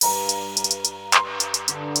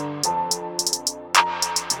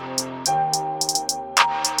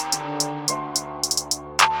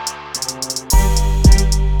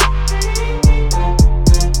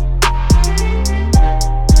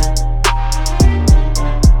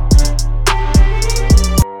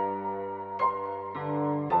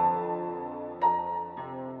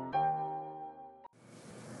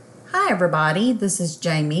everybody. This is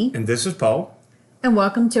Jamie. And this is Paul. And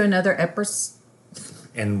welcome to another episode.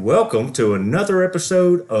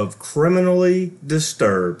 Of Criminally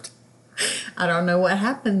Disturbed. I don't know what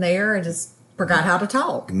happened there. I just forgot how to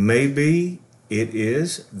talk. Maybe it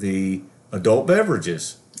is the adult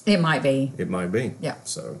beverages. It might be. It might be. Yeah.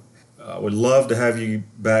 So I would love to have you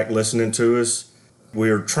back listening to us.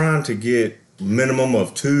 We're trying to get minimum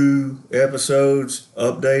of 2 episodes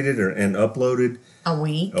updated and uploaded A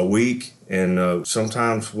week. And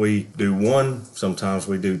sometimes we do 1, sometimes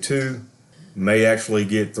we do 2. May actually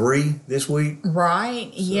get 3 this week.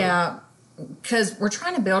 Right. So. Yeah. Because we're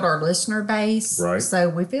trying to build our listener base. Right. So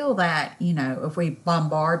we feel that, if we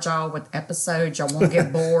bombard y'all with episodes, y'all won't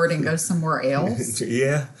get bored and go somewhere else.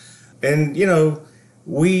 Yeah. And,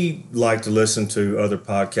 we like to listen to other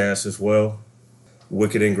podcasts as well.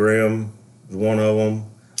 Wicked and Grim is one of them.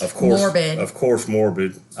 Of course,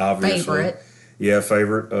 Morbid, obviously. Favorite. Yeah,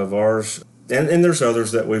 favorite of ours. And there's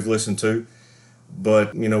others that we've listened to.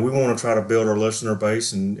 But, we want to try to build our listener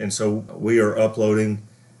base. And so we are uploading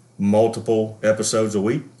multiple episodes a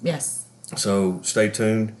week. Yes. So stay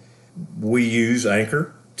tuned. We use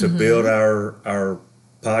Anchor to build our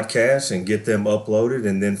podcasts and get them uploaded.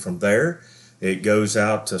 And then from there, it goes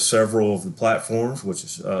out to several of the platforms, which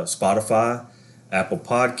is Spotify, Apple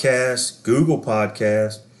Podcasts, Google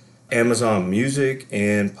Podcasts, Amazon Music,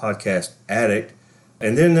 and Podcast Addict.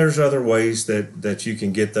 And then there's other ways that you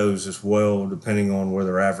can get those as well, depending on where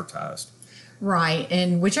they're advertised. Right.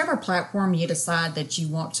 And whichever platform you decide that you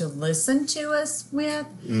want to listen to us with,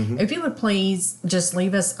 if you would please just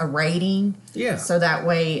leave us a rating. Yeah. So that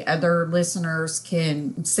way other listeners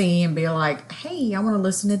can see and be like, hey, I want to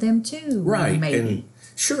listen to them too. Right. Maybe. And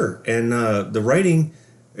sure. And the rating,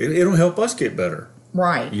 it'll help us get better.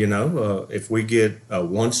 Right. If we get a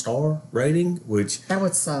 1-star rating, which... That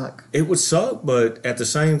would suck. It would suck, but at the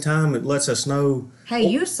same time, it lets us know... Hey,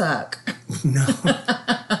 you suck. No.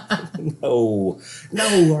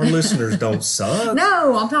 No, our listeners don't suck.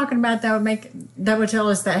 No, I'm talking about that would tell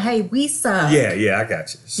us that, hey, we suck. Yeah, I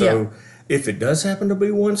got you. So if it does happen to be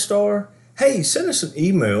 1 star, hey, send us an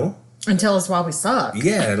email. And tell us why we suck.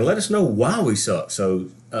 Yeah, and let us know why we suck. So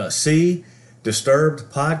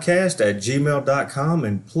disturbedpodcast@gmail.com,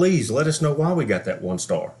 and please let us know why we got that 1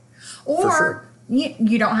 star. Or... Sure.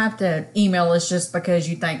 You don't have to email us just because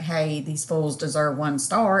you think, hey, these fools deserve 1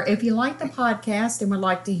 star. If you like the podcast and would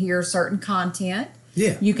like to hear certain content,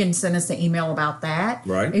 you can send us an email about that.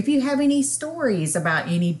 Right. If you have any stories about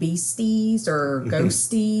any beasties or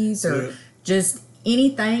ghosties or just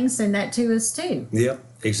anything, send that to us too. Yep,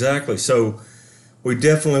 exactly. So we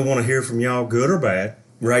definitely want to hear from y'all, good or bad.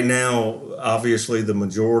 Right now, obviously, the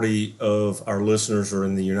majority of our listeners are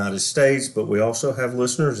in the United States, but we also have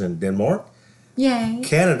listeners in Denmark. Yay.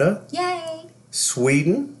 Canada. Yay.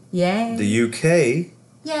 Sweden. Yay. The UK.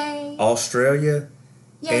 Yay. Australia.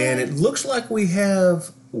 Yay. And it looks like we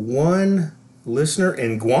have 1 listener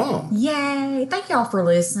in Guam. Yay. Thank y'all for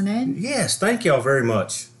listening. Yes, thank y'all very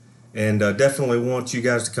much. And definitely want you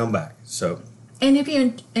guys to come back. And if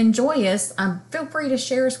you enjoy us, feel free to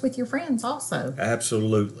share us with your friends also.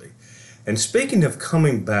 Absolutely. And speaking of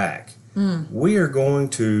coming back, we are going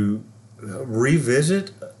to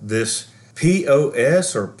revisit this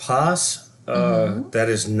POS or POS that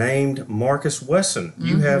is named Marcus Wesson.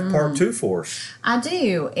 You have part 2 for us. I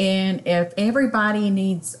do. And if everybody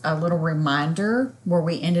needs a little reminder where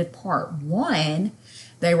we ended part 1,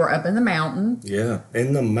 they were up in the mountain. Yeah,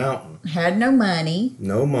 in the mountain. Had no money.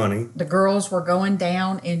 No money. The girls were going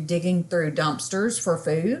down and digging through dumpsters for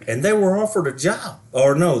food. And they were offered a job.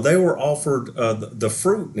 Or no, they were offered the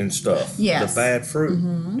fruit and stuff. Yes. The bad fruit.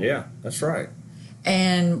 Yeah, that's right.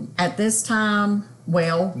 And at this time, a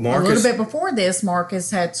little bit before this,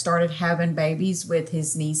 Marcus had started having babies with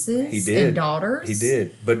his nieces and daughters. He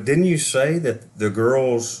did. But didn't you say that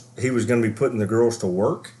he was going to be putting the girls to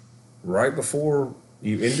work right before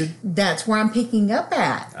you ended? That's where I'm picking up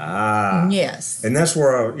at. Yes. And that's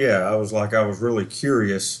where I was really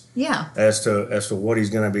curious. Yeah. As to what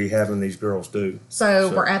he's going to be having these girls do.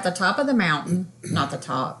 So we're at the top of the mountain, not the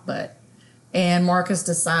top, and Marcus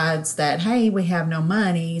decides that, hey, we have no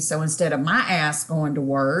money, so instead of my ass going to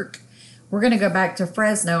work, we're going to go back to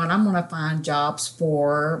Fresno, and I'm going to find jobs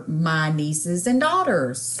for my nieces and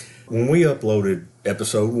daughters. When we uploaded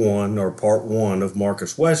episode 1 or part 1 of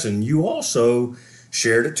Marcus Wesson, you also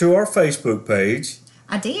shared it to our Facebook page.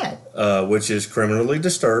 I did. Which is Criminally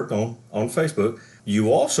Disturbed on Facebook.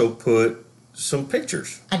 You also put some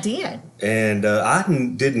pictures. I did. And I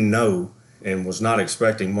didn't know and was not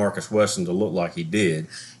expecting Marcus Wesson to look like he did.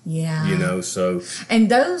 Yeah. You know, so. And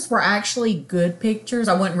those were actually good pictures.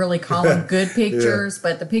 I wouldn't really call them good pictures,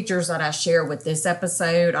 but the pictures that I share with this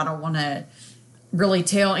episode, I don't want to really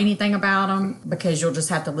tell anything about them because you'll just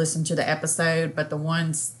have to listen to the episode. But the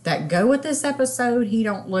ones that go with this episode, he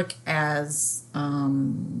don't look as, I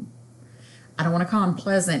don't want to call him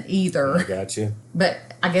pleasant either. I got you. But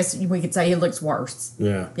I guess we could say he looks worse.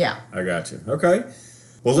 Yeah. Yeah. I got you. Okay.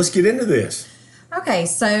 Well, let's get into this. Okay,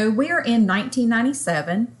 so we are in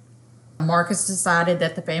 1997. Marcus decided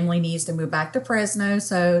that the family needs to move back to Fresno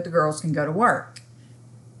so the girls can go to work.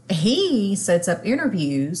 He sets up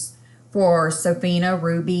interviews for Sofina,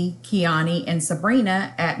 Ruby, Kiani, and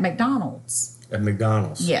Sabrina at McDonald's. At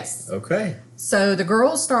McDonald's? Yes. Okay. So the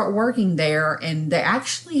girls start working there, and they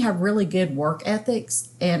actually have really good work ethics,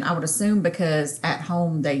 and I would assume because at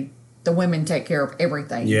home the women take care of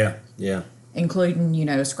everything. Yeah, yeah.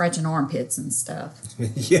 Including, scratching armpits and stuff.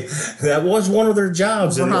 Yeah, that was one of their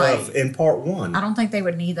jobs Right. in part one. I don't think they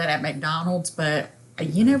would need that at McDonald's, but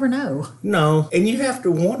you never know. No, and you have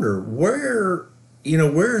to wonder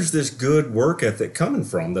where's this good work ethic coming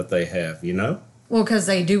from that they have, Well, because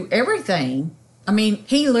they do everything. I mean,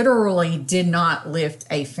 he literally did not lift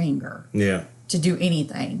a finger Yeah. to do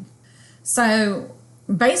anything. So,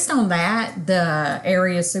 based on that, the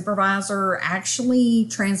area supervisor actually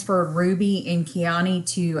transferred Ruby and Kiani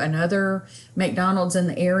to another McDonald's in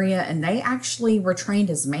the area, and they actually were trained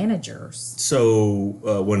as managers.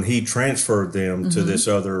 So when he transferred them to this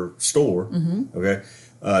other store, okay,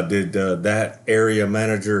 did that area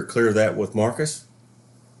manager clear that with Marcus?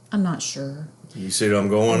 I'm not sure. You see what I'm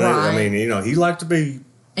going at? I Right. mean, he liked to be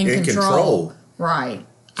in control. Right.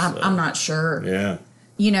 I'm not sure. Yeah.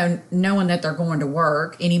 Knowing that they're going to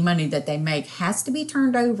work, any money that they make has to be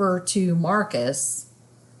turned over to Marcus.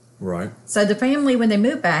 Right. So the family, when they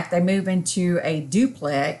move back, they move into a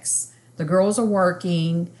duplex. The girls are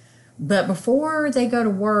working. But before they go to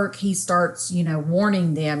work, he starts,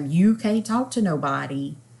 warning them, you can't talk to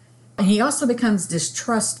nobody. And he also becomes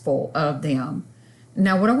distrustful of them.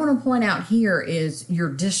 Now, what I want to point out here is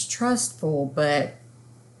you're distrustful, but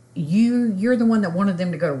you're the one that wanted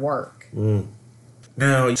them to go to work. Mm.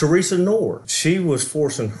 Now, Teresa Nord, she was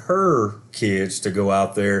forcing her kids to go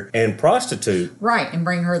out there and prostitute. Right, and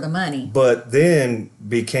bring her the money. But then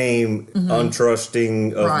became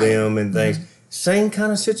untrusting of them and things. Same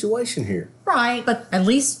kind of situation here. Right, but at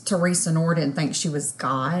least Teresa Nord didn't think she was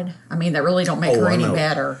God. I mean, that really don't make her any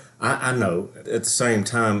better. I know. At the same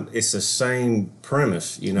time, it's the same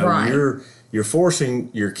premise. Right. You're forcing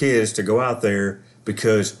your kids to go out there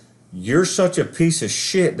because you're such a piece of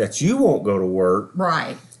shit that you won't go to work.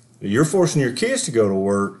 Right. You're forcing your kids to go to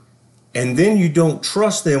work, and then you don't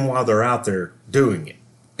trust them while they're out there doing it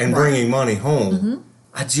and bringing money home.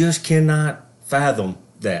 I just cannot fathom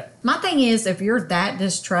that. My thing is, if you're that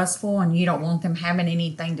distrustful and you don't want them having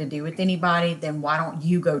anything to do with anybody, then why don't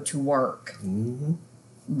you go to work?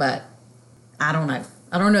 But I don't know.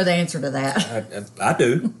 I don't know the answer to that. I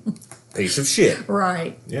do. Piece of shit.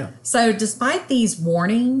 Right. Yeah. So despite these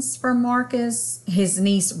warnings from Marcus, his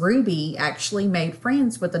niece Ruby actually made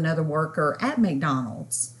friends with another worker at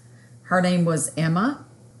McDonald's. Her name was Emma.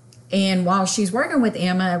 And while she's working with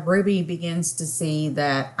Emma, Ruby begins to see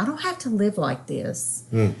that I don't have to live like this.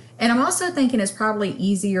 And I'm also thinking it's probably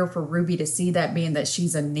easier for Ruby to see that, being that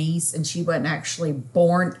she's a niece and she wasn't actually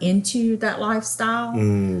born into that lifestyle.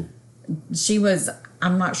 She was,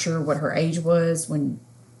 I'm not sure what her age was when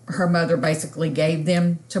her mother basically gave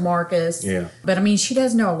them to Marcus. Yeah. But I mean, she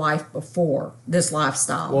does know a life before this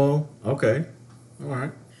lifestyle. Well, okay. All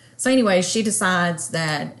right. So anyway, she decides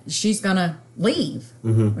that she's going to leave.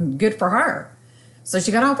 Good for her. So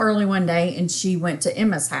she got off early one day and she went to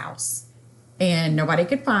Emma's house. And nobody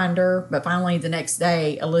could find her. But finally, the next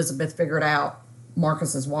day, Elizabeth figured out,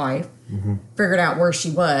 Marcus's wife, figured out where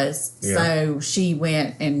she was. Yeah. So she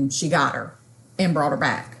went and she got her and brought her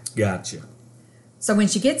back. Gotcha. So when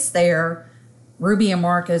she gets there, Ruby and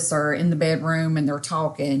Marcus are in the bedroom and they're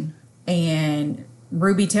talking. And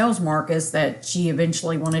Ruby tells Marcus that she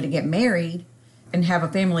eventually wanted to get married and have a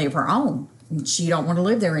family of her own. And she don't want to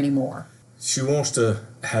live there anymore. She wants to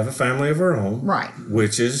have a family of her own. Right.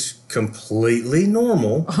 Which is completely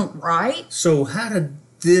normal. Right? So how did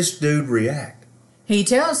this dude react? He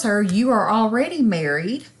tells her, you are already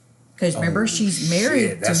married. Because remember, she's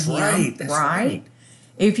married to him. Right. That's right.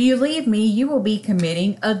 If you leave me, you will be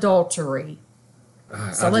committing adultery.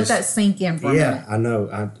 So let that sink in for a minute. Yeah, I know.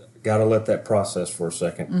 I got to let that process for a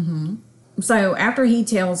second. So after he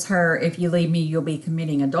tells her, if you leave me, you'll be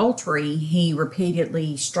committing adultery, he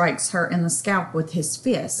repeatedly strikes her in the scalp with his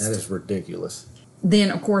fist. That is ridiculous.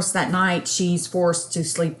 Then, of course, that night she's forced to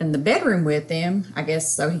sleep in the bedroom with him, I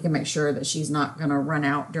guess, so he can make sure that she's not going to run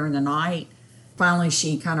out during the night. Finally,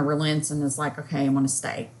 she kind of relents and is like, okay, I'm going to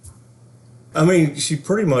stay. I mean, she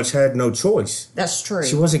pretty much had no choice. That's true.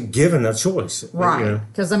 She wasn't given a choice. Right.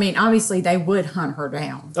 Because, I mean, obviously they would hunt her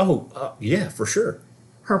down. Oh, yeah, for sure.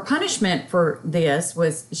 Her punishment for this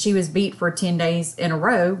was she was beat for 10 days in a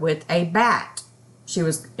row with a bat.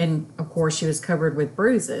 And of course, she was covered with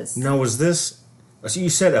bruises. Now, was this... So you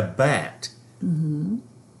said a bat. Mm-hmm.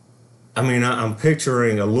 I mean, I'm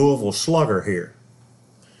picturing a Louisville Slugger here.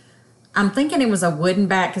 I'm thinking it was a wooden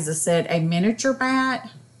bat because it said a miniature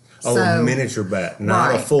bat. Oh, a miniature bat,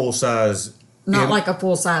 not a full-size... Not like a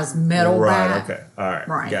full-size metal bat. Right, okay. All right,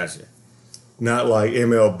 right. Gotcha. Not like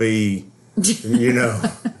MLB, you know,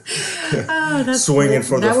 swinging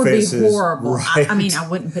for the fences. That would be horrible. Right. I mean, I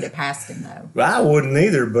wouldn't put it past him, though. I wouldn't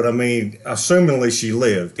either, but I mean, assumingly she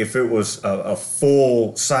lived. If it was a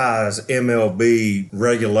full-size MLB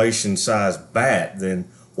regulation-size bat, then,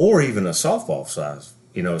 or even a softball size,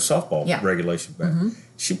 regulation bat,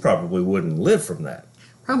 she probably wouldn't live from that.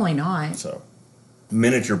 Probably not. So,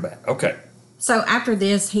 miniature bat. Okay. So after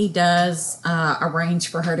this, he does arrange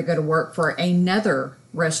for her to go to work for another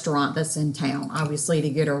restaurant that's in town, obviously to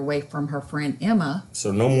get her away from her friend Emma.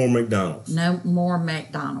 So no more McDonald's. No more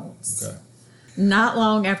McDonald's. Okay. Not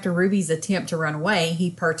long after Ruby's attempt to run away,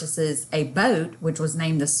 he purchases a boat, which was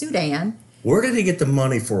named the Sudan. Where did he get the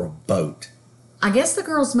money for a boat? I guess the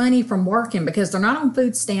girl's money from working because they're not on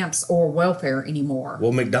food stamps or welfare anymore.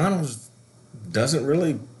 Well, McDonald's doesn't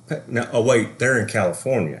really pay. No, oh, wait, they're in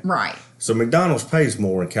California. Right. So McDonald's pays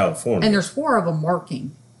more in California. And there's 4 of them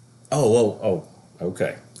working. Oh,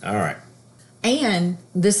 okay. All right. And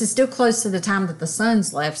this is still close to the time that the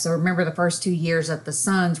sons left. So remember the first 2 years that the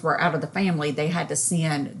sons were out of the family, they had to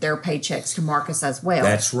send their paychecks to Marcus as well.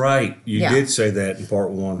 That's right. You did say that in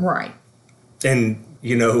part 1. Right. And,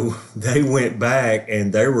 they went back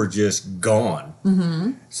and they were just gone.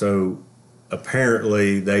 Mm-hmm. So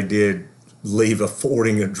apparently they did leave a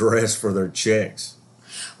forwarding address for their checks.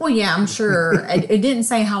 Well, yeah, I'm sure. It didn't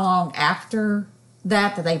say how long after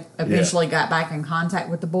that they eventually got back in contact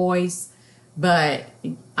with the boys. But,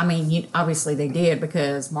 I mean, obviously they did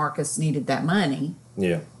because Marcus needed that money.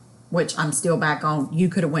 Yeah. Which I'm still back on. You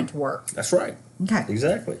could have went to work. That's right. Okay.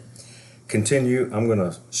 Exactly. Continue. I'm going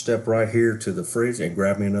to step right here to the fridge and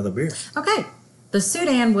grab me another beer. Okay. The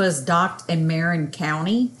Sudan was docked in Marin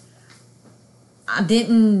County. I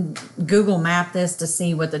didn't Google map this to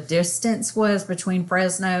see what the distance was between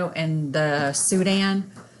Fresno and the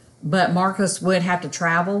Sudan, but Marcus would have to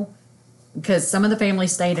travel because some of the family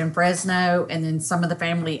stayed in Fresno and then some of the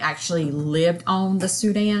family actually lived on the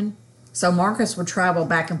Sudan. So Marcus would travel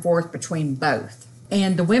back and forth between both.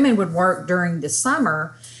 And the women would work during the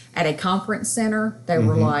summer at a conference center. They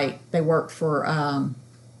were they worked for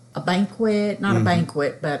a banquet, not a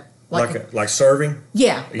banquet, but like serving?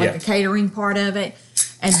 Yeah, a catering part of it.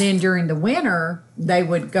 And then during the winter, they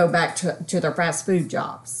would go back to their fast food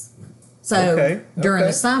jobs. So during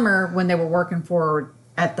the summer, when they were working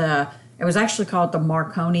it was actually called the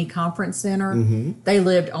Marconi Conference Center, they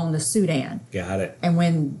lived on the Sudan. Got it.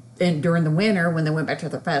 And during the winter, when they went back to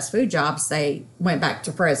their fast food jobs, they went back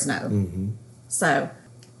to Fresno. Mm-hmm. So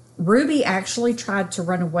Ruby actually tried to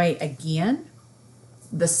run away again.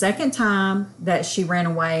 The second time that she ran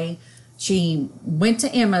away, she went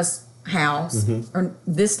to Emma's house. Or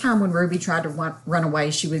this time when Ruby tried to run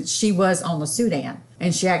away, she was on the Sudan.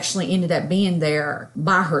 And she actually ended up being there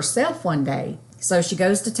by herself one day. So she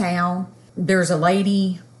goes to town. There's a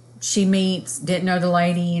lady she meets, didn't know the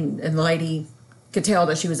lady, and the lady could tell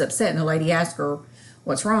that she was upset. And the lady asked her,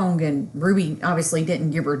 what's wrong? And Ruby obviously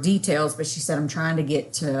didn't give her details, but she said, I'm trying to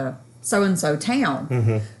get to so-and-so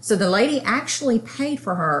town. So the lady actually paid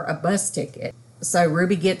for her a bus ticket. So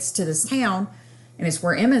Ruby gets to this town, and it's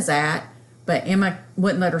where Emma's at, but Emma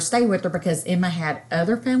wouldn't let her stay with her because Emma had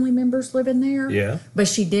other family members living there. Yeah. But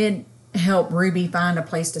she did help Ruby find a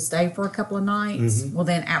place to stay for a couple of nights. Well,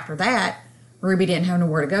 then after that, Ruby didn't have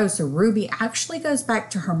nowhere to go, so Ruby actually goes back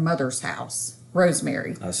to her mother's house,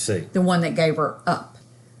 Rosemary. I see. The one that gave her up.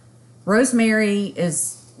 Rosemary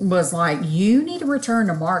was like, you need to return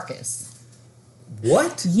to Marcus.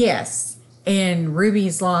 What? Yes. And Ruby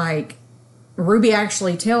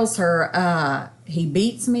actually tells her, he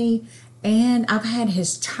beats me and I've had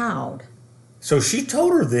his child. So she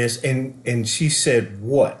told her this and she said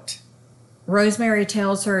what? Rosemary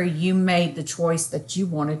tells her, you made the choice that you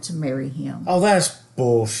wanted to marry him. Oh, that's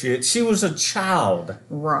bullshit. She was a child.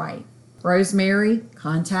 Right. Rosemary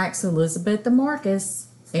contacts Elizabeth and Marcus,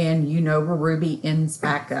 and where Ruby ends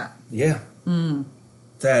back up. Yeah.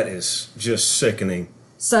 That is just sickening.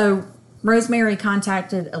 So Rosemary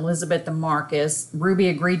contacted Elizabeth and Marcus. Ruby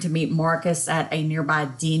agreed to meet Marcus at a nearby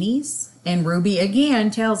Denny's. And Ruby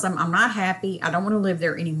again tells him, I'm not happy. I don't want to live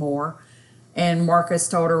there anymore. And Marcus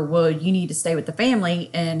told her, well, you need to stay with the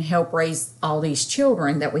family and help raise all these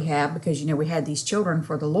children that we have because, we had these children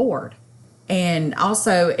for the Lord. And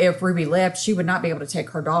also, if Ruby left, she would not be able to take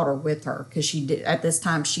her daughter with her because she did, at this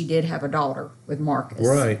time, she did have a daughter with Marcus.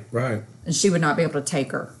 Right. And she would not be able to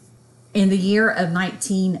take her. In the year of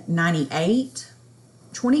 1998,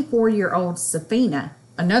 24-year-old Safina,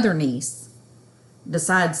 another niece,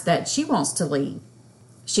 decides that she wants to leave.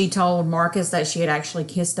 She told Marcus that she had actually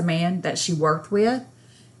kissed a man that she worked with,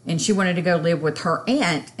 and she wanted to go live with her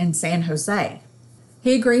aunt in San Jose.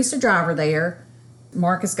 He agrees to drive her there.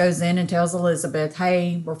 Marcus goes in and tells Elizabeth,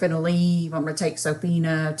 hey, we're finna leave. I'm going to take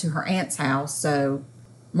Safina to her aunt's house. So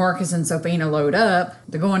Marcus and Safina load up.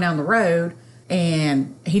 They're going down the road,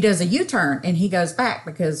 and he does a U-turn, and he goes back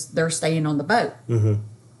because they're staying on the boat. Mm-hmm.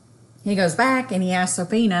 He goes back, and he asks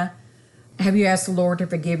Safina, have you asked the Lord to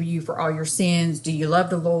forgive you for all your sins? Do you love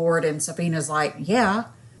the Lord? And Safina's like, yeah.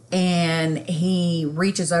 And he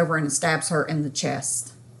reaches over and stabs her in the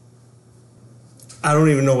chest. I don't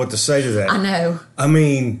even know what to say to that. I know. I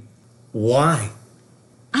mean, why?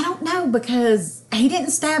 I don't know, because he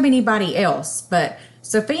didn't stab anybody else, but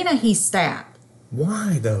Safina he stabbed.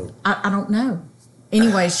 Why, though? I don't know.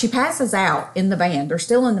 Anyway, she passes out in the van. They're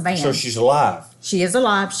still in the van. So she's alive. She is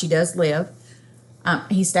alive. She does live.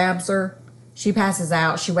 He stabs her. She passes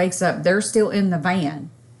out. She wakes up. They're still in the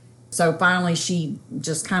van. So finally, she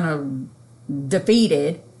just kind of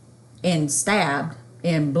defeated and stabbed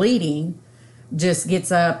and bleeding, just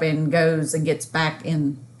gets up and goes and gets back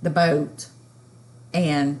in the boat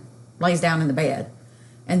and lays down in the bed.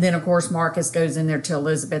 And then, of course, Marcus goes in there to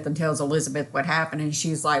Elizabeth and tells Elizabeth what happened. And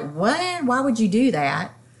she's like, what? Why would you do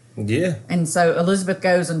that? Yeah. And so Elizabeth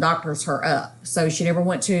goes and doctors her up. So she never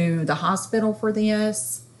went to the hospital for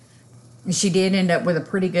this. She did end up with a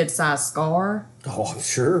pretty good sized scar. Oh, I'm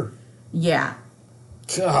sure. Yeah.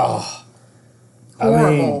 God. Horrible. I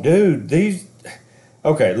mean, dude, these...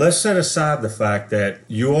 Okay, let's set aside the fact that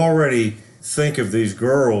you already think of these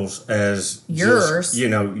girls as... yours.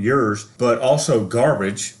 Yours, but also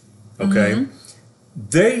garbage, okay? Mm-hmm.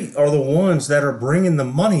 They are the ones that are bringing the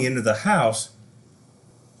money into the house.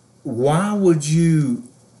 Why would you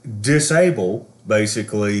disable...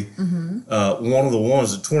 basically, one of the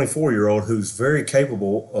ones, a 24-year-old who's very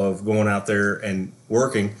capable of going out there and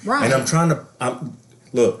working. Right. And I'm trying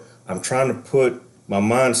to put my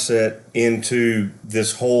mindset into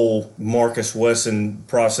this whole Marcus Wesson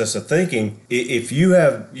process of thinking. If you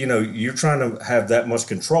have, you're trying to have that much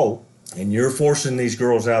control and you're forcing these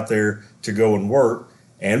girls out there to go and work,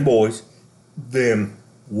 and boys, then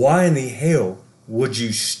why in the hell would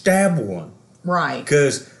you stab one? Right.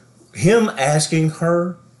 Because him asking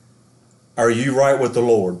her, are you right with the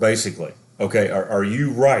Lord, basically? Okay, are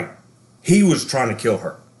you right? He was trying to kill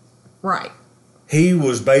her. Right. He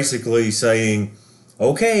was basically saying,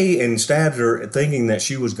 okay, and stabbed her thinking that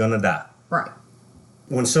she was going to die. Right.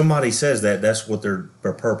 When somebody says that, that's what their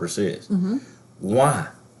purpose is. Mm-hmm. Why?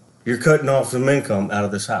 You're cutting off some income out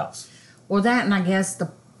of this house. Well, that, and I guess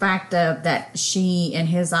the fact of that she, in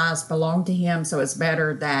his eyes, belonged to him, so it's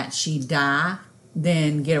better that she die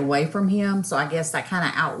than get away from him. So I guess that kind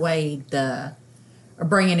of outweighed the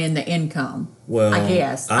bringing in the income. Well, I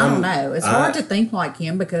guess. I don't know. It's hard to think like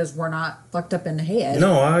him because we're not fucked up in the head.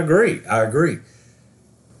 No, I agree.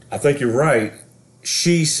 I think you're right.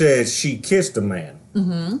 She said she kissed a man,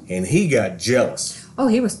 and he got jealous. Oh,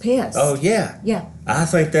 he was pissed. Oh, yeah. Yeah. I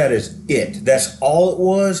think that is it. That's all it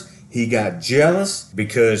was. He got jealous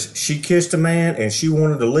because she kissed a man and she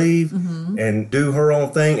wanted to leave and do her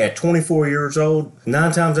own thing at 24 years old.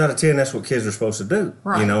 9 times out of 10, that's what kids are supposed to do.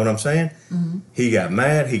 Right. You know what I'm saying? Mm-hmm. He got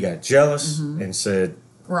mad. He got jealous and said,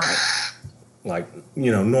 right, like,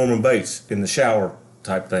 Norman Bates in the shower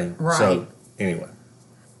type thing. Right. So, anyway.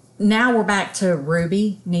 Now we're back to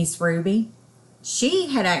Ruby, niece Ruby. She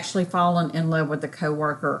had actually fallen in love with a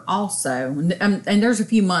coworker also. And there's a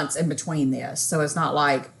few months in between this, so it's not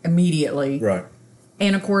like immediately. Right.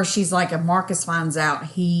 And of course, she's like, if Marcus finds out,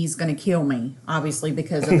 he's going to kill me, obviously,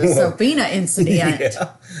 because of the Safina incident.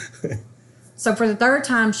 Yeah. So for the 3rd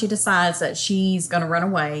time, she decides that she's going to run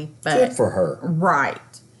away. But, good for her. Right.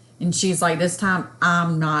 And she's like, this time,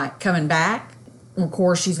 I'm not coming back. Of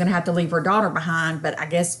course, she's going to have to leave her daughter behind. But I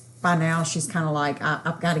guess by now, she's kind of like,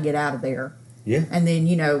 I've got to get out of there. Yeah. And then,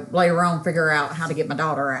 later on, figure out how to get my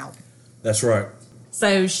daughter out. That's right.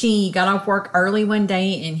 So she got off work early one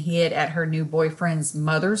day and hid at her new boyfriend's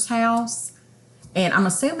mother's house. And I'm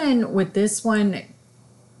assuming with this one,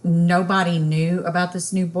 nobody knew about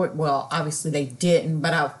this new boy. Well, obviously they didn't,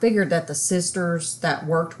 but I figured that the sisters that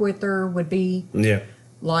worked with her would be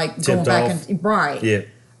like Tipped going back off. and right. Yeah.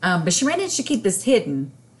 But she managed to keep this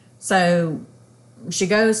hidden. So she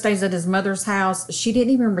goes, stays at his mother's house. She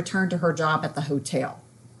didn't even return to her job at the hotel.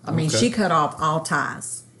 I mean, Okay. she cut off all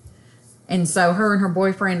ties. And so her and her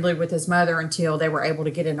boyfriend lived with his mother until they were able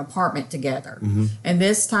to get an apartment together. Mm-hmm. And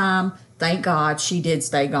this time, thank God, she did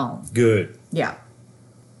stay gone. Good. Yeah.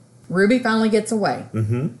 Ruby finally gets away.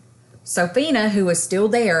 Mm-hmm. Sophina, who is still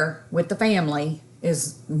there with the family,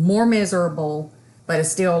 is more miserable, but is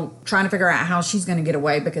still trying to figure out how she's going to get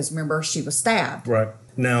away because remember, she was stabbed. Right.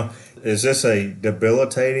 Now, is this a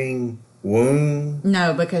debilitating wound?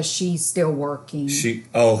 No, because she's still working.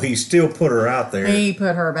 He still put her out there. He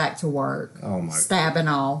put her back to work. Oh my! Stab and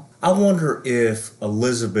all. I wonder if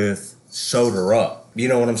Elizabeth sewed her up. You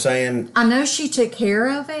know what I'm saying? I know she took care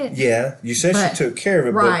of it. Yeah, you said she took care of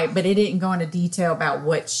it. Right, but it didn't go into detail about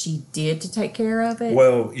what she did to take care of it.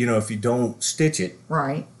 Well, if you don't stitch it,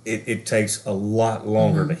 right. it takes a lot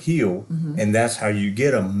longer to heal, and that's how you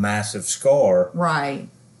get a massive scar. Right.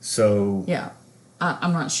 So yeah,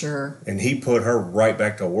 I'm not sure. And he put her right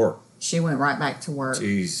back to work. She went right back to work.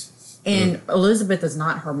 Jeez. And Elizabeth is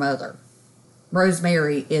not her mother.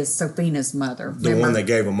 Rosemary is Sophina's mother. The one that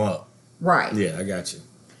gave him up. Right. Yeah, I got you.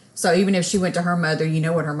 So even if she went to her mother, you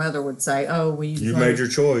know what her mother would say. Oh, well, you made your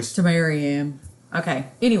choice to marry him. Okay.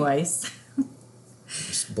 Anyways.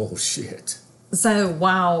 It's bullshit. So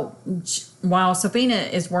while Sophina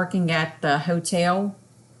is working at the hotel,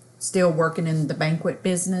 still working in the banquet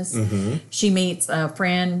business, she meets a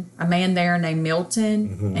man there named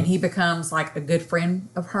Milton, and he becomes like a good friend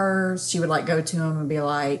of hers. She would like go to him and be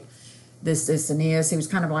like, this, and this. He was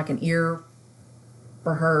kind of like an ear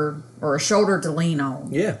for her or a shoulder to lean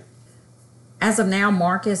on. Yeah. As of now,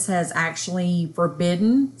 Marcus has actually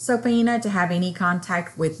forbidden Sophina to have any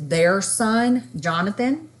contact with their son,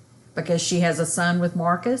 Jonathan, because she has a son with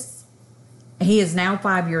Marcus. He is now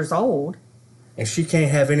 5 years old. And she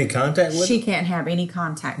can't have any contact with him? She can't have any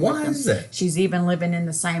contact with him. Why is that? She's even living in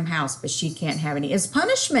the same house, but she can't have any. It's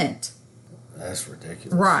punishment. That's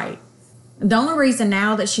ridiculous. Right. The only reason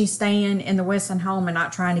now that she's staying in the Wesson home and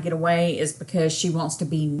not trying to get away is because she wants to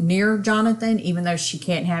be near Jonathan, even though she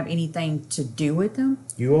can't have anything to do with him.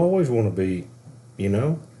 You always want to be,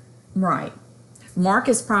 Right.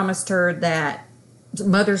 Marcus promised her that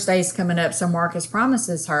Mother's Day's coming up, so Marcus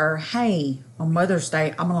promises her, hey, on Mother's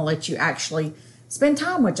Day, I'm going to let you actually spend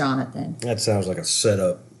time with Jonathan. That sounds like a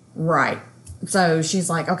setup. Right. So she's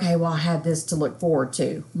like, okay, well, I have this to look forward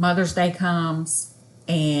to. Mother's Day comes,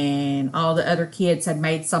 and all the other kids had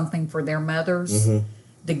made something for their mothers.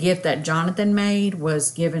 The gift that Jonathan made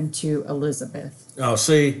was given to Elizabeth. Oh,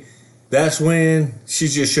 see, that's when she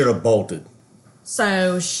just should have bolted.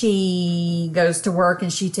 So she goes to work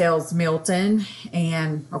and she tells Milton,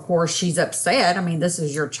 and of course she's upset. I mean, this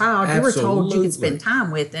is your child. Absolutely. You were told you could spend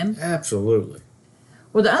time with him. Absolutely.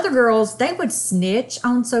 Well, the other girls, they would snitch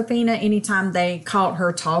on Sophina anytime they caught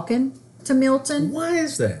her talking to Milton. Why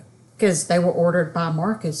is that? Because they were ordered by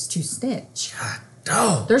Marcus to snitch. God,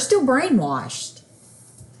 dog. They're still brainwashed.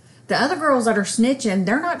 The other girls that are snitching,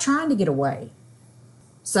 they're not trying to get away.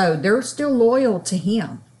 So they're still loyal to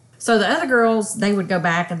him. So the other girls, they would go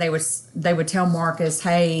back and they would tell Marcus,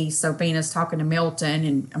 hey, Sophina's talking to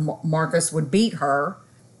Milton, and Marcus would beat her.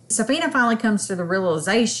 Sophina finally comes to the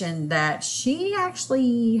realization that she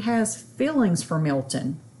actually has feelings for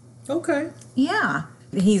Milton. Okay. Yeah.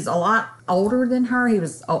 He's a lot older than her. He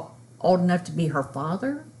was old enough to be her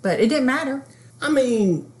father, but it didn't matter. I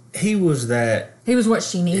mean, he was what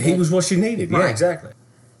she needed. He was what she needed. Right. Yeah, exactly.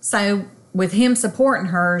 So with him supporting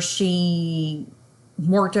her, she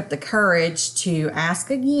worked up the courage to ask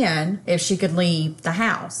again if she could leave the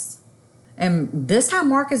house. And this time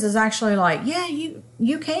Marcus is actually like, yeah,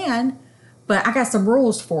 you can, but I got some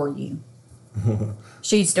rules for you.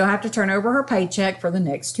 She'd still have to turn over her paycheck for the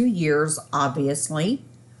next 2 years, obviously.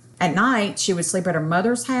 At night, she would sleep at her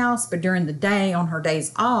mother's house, but during the day, on her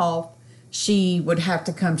days off, she would have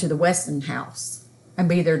to come to the Wesson house and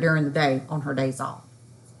be there during the day on her days off.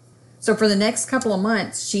 So for the next couple of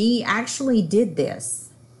months, she actually did this,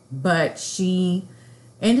 but she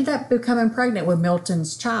ended up becoming pregnant with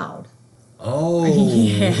Milton's child. Oh.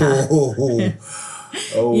 Yeah.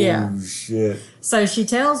 Oh, Yeah. shit. So she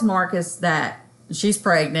tells Marcus that she's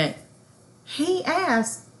pregnant. He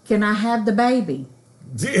asks, can I have the baby?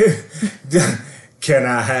 Can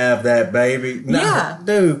I have that baby? No, Yeah.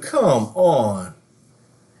 dude, come on.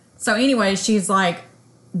 So anyway, she's like,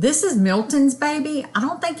 this is Milton's baby. I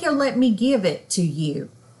don't think he'll let me give it to you.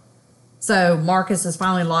 So Marcus is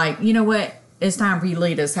finally like, you know what? it's time for you to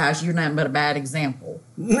leave this house. You're nothing but a bad example.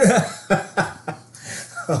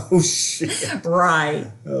 Oh, shit. Right.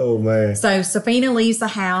 Oh, man. So Safina leaves the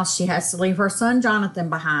house. She has to leave her son Jonathan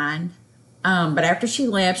behind. But after she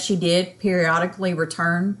left, she did periodically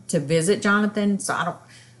return to visit Jonathan. So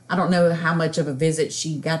I don't know how much of a visit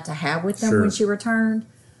she got to have with them when she returned.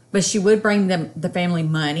 But she would bring them the family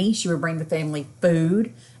money. She would bring the family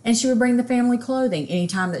food, and she would bring the family clothing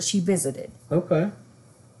anytime that she visited. Okay.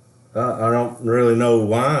 I don't really know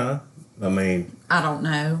why. I mean, I don't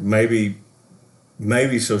know.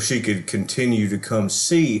 Maybe so she could continue to come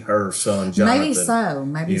see her son Jonathan. Maybe so.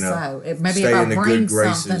 Maybe so. Maybe stay if I in the bring good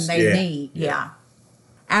graces. something they need. Yeah.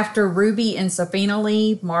 After Ruby and Safina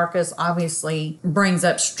leave, Marcus obviously brings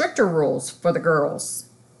up stricter rules for the girls.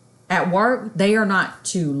 At work, they are not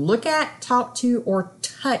to look at, talk to, or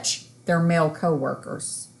touch their male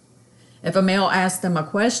coworkers. If a male asked them a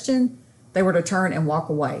question, they were to turn and walk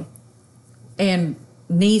away. And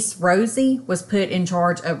niece Rosie was put in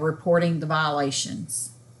charge of reporting the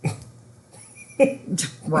violations.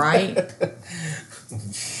 Right?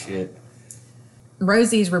 Shit.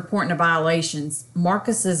 Rosie's reporting the violations.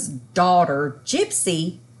 Marcus's daughter,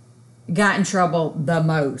 Gypsy, got in trouble the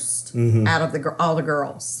most out of all the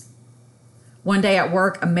girls. One day at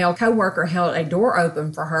work, a male coworker held a door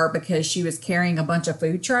open for her because she was carrying a bunch of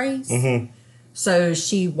food trays. So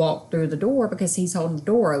she walked through the door because he's holding the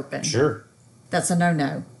door open. Sure. That's a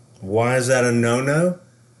no-no. Why is that a no-no?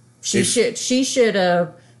 She should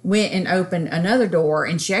have went and opened another door,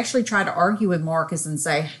 and she actually tried to argue with Marcus and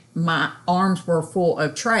say, my arms were full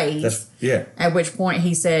of trays. At which point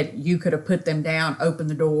he said, you could have put them down,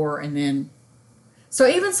 opened the door, and then... So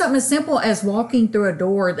even something as simple as walking through a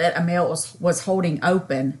door that a male was holding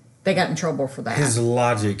open, they got in trouble for that. His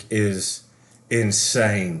logic is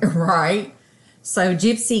insane. Right. So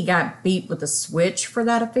Gypsy got beat with a switch for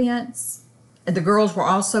that offense. The girls were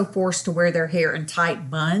also forced to wear their hair in tight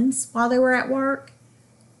buns while they were at work.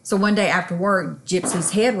 So one day after work,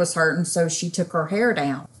 Gypsy's head was hurting, so she took her hair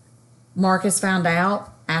down. Marcus found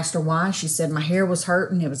out, asked her why. She said, my hair was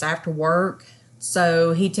hurting. It was after work.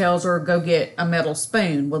 So he tells her, go get a metal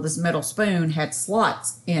spoon. Well, this metal spoon had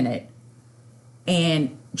slots in it.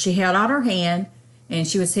 And she held out her hand, and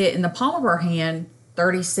she was hit in the palm of her hand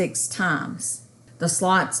 36 times. The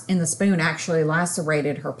slots in the spoon actually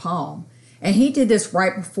lacerated her palm. And he did this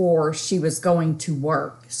right before she was going to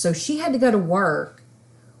work. So she had to go to work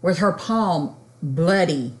with her palm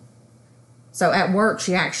bloody. So at work,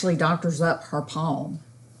 she actually doctors up her palm.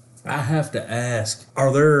 I have to ask,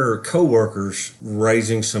 are there coworkers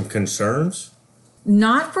raising some concerns?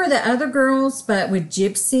 Not for the other girls, but with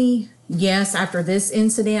Gypsy, yes, after this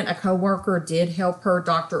incident, a coworker did help her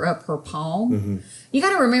doctor up her palm. You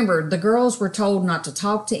got to remember, the girls were told not to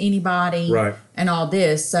talk to anybody and all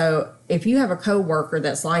this. So if you have a coworker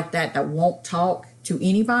that's like that won't talk to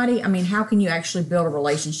anybody, I mean, how can you actually build a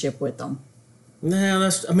relationship with them? No,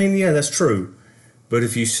 that's true. But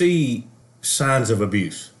if you see signs of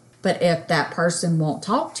abuse. But if that person won't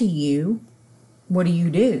talk to you, what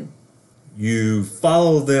do? You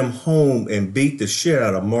follow them home and beat the shit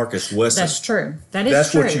out of Marcus Wesson. That's true.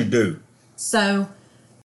 That's true. That's what you do. So,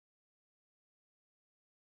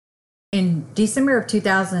 in December of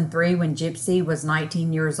 2003, when Gypsy was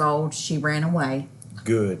 19 years old, she ran away.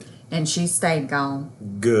 Good. And she stayed gone.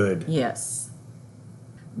 Good. Yes.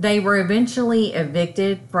 They were eventually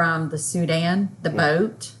evicted from the Sudan, the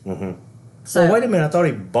boat. So, well, wait a minute. I thought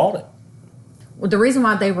he bought it. Well, the reason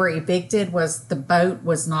why they were evicted was the boat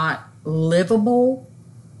was not livable.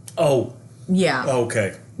 Oh. Yeah.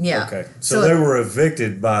 Okay. Yeah. Okay. So they were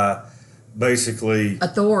evicted by basically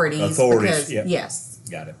authorities. Because, yes.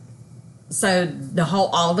 Got it. So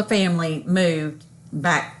all the family moved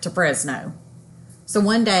back to Fresno. So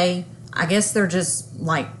one day, I guess they're just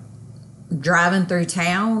like driving through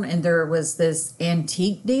town, and there was this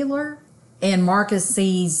antique dealer, and Marcus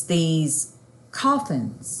sees these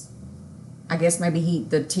coffins. I guess maybe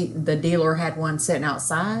the dealer had one sitting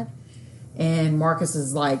outside, and Marcus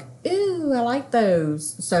is like, ooh, I like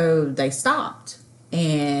those. So they stopped,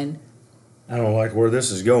 and I don't like where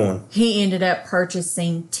this is going. He ended up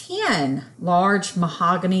purchasing 10 large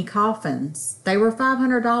mahogany coffins. They were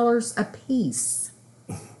 $500 a piece,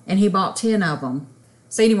 and he bought 10 of them.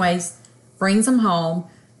 So anyways, brings them home.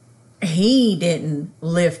 He didn't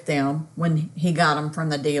lift them when he got them from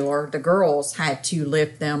the dealer. The girls had to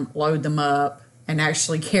lift them, load them up, and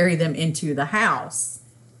actually carry them into the house.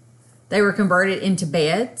 They were converted into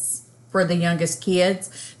beds for the youngest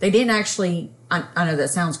kids. They didn't actually, I know that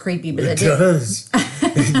sounds creepy, but it does.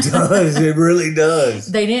 It does. It really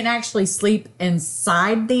does. They didn't actually sleep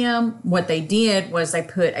inside them. What they did was they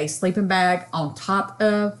put a sleeping bag on top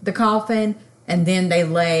of the coffin, and then they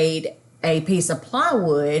laid a piece of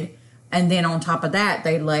plywood, and then on top of that,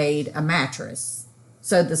 they laid a mattress.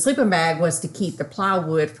 So the sleeping bag was to keep the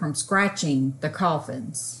plywood from scratching the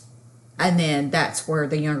coffins. And then that's where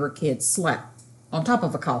the younger kids slept, on top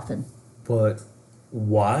of a coffin. But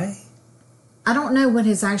why? I don't know what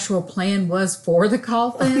his actual plan was for the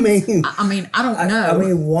coffin. I mean, I don't know. I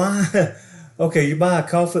mean, why? Okay, you buy a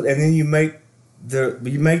coffin and then you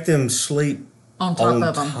make them sleep on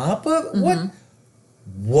top of them. What?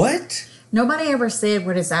 What? Nobody ever said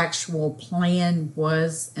what his actual plan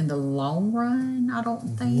was in the long run, I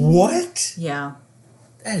don't think. What? Yeah.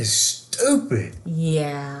 That is stupid.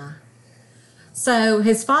 Yeah. So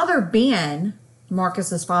his father, Ben,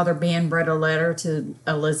 Marcus's father, Ben, wrote a letter to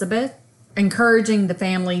Elizabeth encouraging the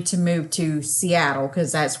family to move to Seattle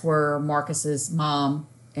because that's where Marcus's mom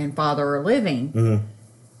and father are living. Mm-hmm.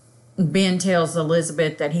 Ben tells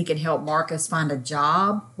Elizabeth that he can help Marcus find a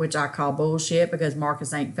job, which I call bullshit because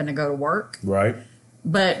Marcus ain't finna go to work. Right.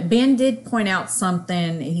 But Ben did point out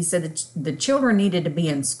something. He said that the children needed to be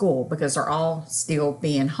in school because they're all still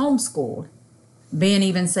being homeschooled. Ben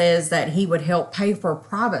even says that he would help pay for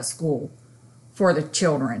private school for the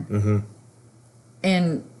children. Mm-hmm.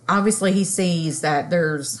 And obviously he sees that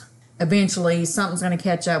there's eventually something's going to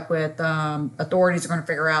catch up with authorities are going to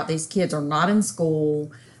figure out these kids are not in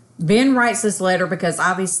school. Ben writes this letter because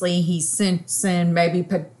obviously he's sensing maybe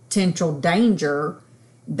potential danger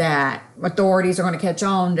that authorities are going to catch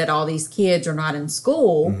on that all these kids are not in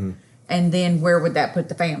school. Mm-hmm. And then where would that put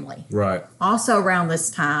the family? Right. Also around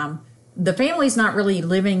this time, the family's not really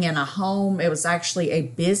living in a home. It was actually a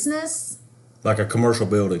business. Like a commercial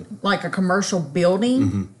building. Like a commercial building.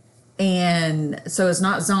 Mm-hmm. And so it's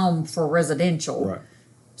not zoned for residential. Right.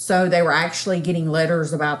 So they were actually getting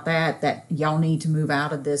letters about that y'all need to move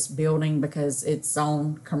out of this building because it's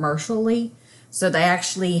zoned commercially. So they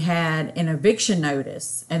actually had an eviction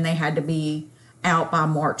notice and they had to be out by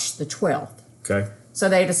March the 12th. Okay. So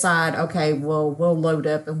they decide, okay, well, we'll load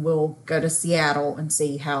up and we'll go to Seattle and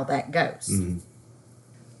see how that goes. Mm-hmm.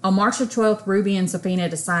 On March the 12th, Ruby and Safina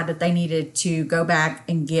decided they needed to go back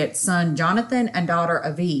and get son Jonathan and daughter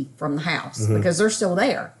Aviv from the house because they're still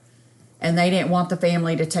there. And they didn't want the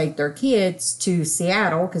family to take their kids to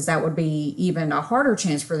Seattle because that would be even a harder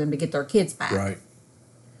chance for them to get their kids back. Right.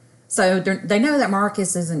 So they know that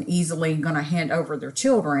Marcus isn't easily going to hand over their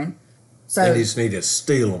children. So they just need to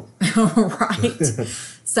steal them. Right.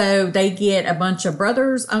 So they get a bunch of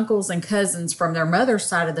brothers, uncles, and cousins from their mother's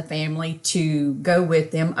side of the family to go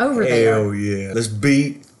with them over there. Hell yeah. Let's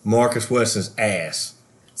beat Marcus Wesson's ass.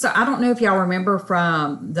 So I don't know if y'all remember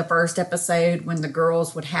from the first episode when the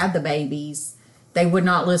girls would have the babies, they would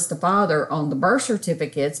not list the father on the birth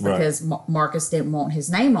certificates because Marcus didn't want his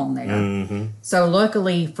name on there. Mm-hmm. So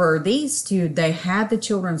luckily for these two, they had the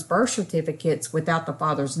children's birth certificates without the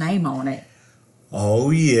father's name on it. Oh,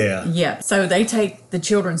 yeah. Yeah. So they take the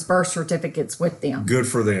children's birth certificates with them. Good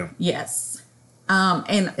for them. Yes.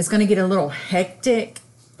 And it's going to get a little hectic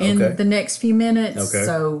in the next few minutes. Okay.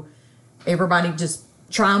 So everybody just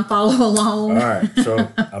try and follow along. All right. So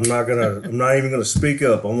I'm not even gonna speak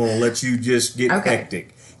up. I'm gonna let you just get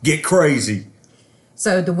hectic. Get crazy.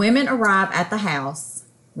 So the women arrive at the house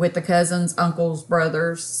with the cousins, uncles,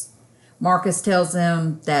 brothers. Marcus tells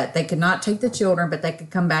them that they could not take the children, but they could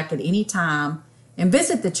come back at any time and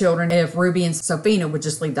visit the children if Ruby and Safina would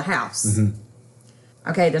just leave the house. Mm-hmm.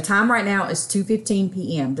 Okay, the time right now is 2:15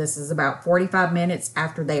 p.m. This is about 45 minutes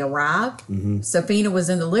after they arrived. Mm-hmm. Safina was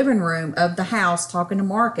in the living room of the house talking to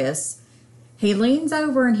Marcus. He leans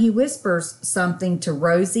over and he whispers something to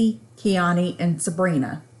Rosie, Kiani, and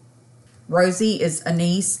Sabrina. Rosie is a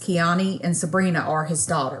niece. Kiani and Sabrina are his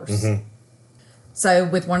daughters. Mm-hmm. So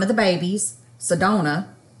with one of the babies, Sedona,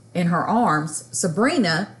 in her arms,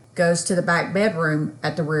 Sabrina goes to the back bedroom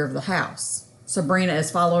at the rear of the house. Sabrina is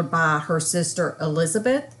followed by her sister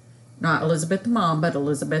Elizabeth, not Elizabeth the mom, but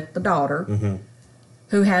Elizabeth the daughter,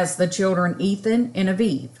 who has the children Ethan and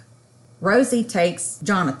Aviv. Rosie takes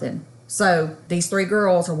Jonathan. So these three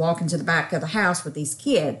girls are walking to the back of the house with these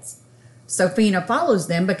kids. Safina follows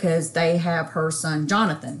them because they have her son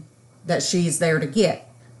Jonathan that she's there to get.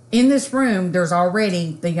 In this room, there's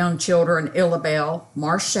already the young children Illabel,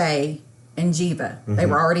 Marche, and Jiva. They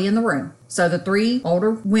were already in the room. So the three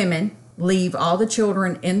older women leave all the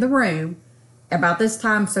children in the room. About this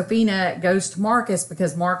time, Safina goes to Marcus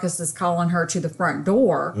because Marcus is calling her to the front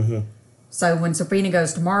door. Mm-hmm. So when Safina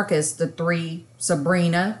goes to Marcus, the three,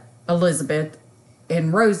 Sabrina, Elizabeth,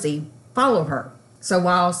 and Rosie, follow her. So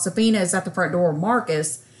while Safina is at the front door with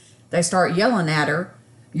Marcus, they start yelling at her,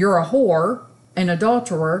 "You're a whore, an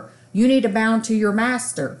adulterer. You need to bow to your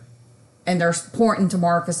master." And they're pointing to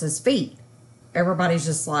Marcus's feet. Everybody's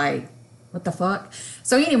just like, what the fuck?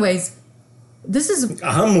 So anyways, this is...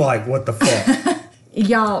 I'm like, what the fuck?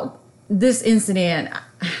 Y'all, this incident,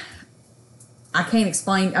 I can't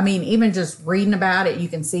explain. I mean, even just reading about it, you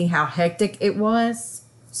can see how hectic it was.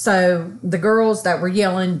 So the girls that were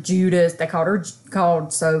yelling, Judas, they called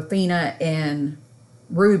Sofina and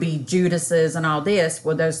Ruby Judases and all this.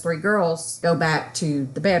 Well, those three girls go back to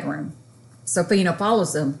the bedroom. Sofina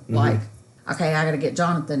follows them like, okay, I got to get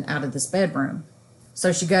Jonathan out of this bedroom.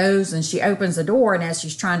 So she goes and she opens the door. And as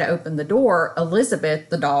she's trying to open the door, Elizabeth,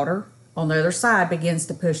 the daughter, on the other side begins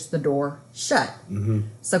to push the door shut.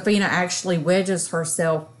 Sofina actually wedges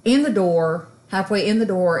herself in the door, halfway in the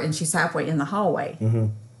door, and she's halfway in the hallway.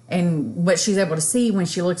 And what she's able to see when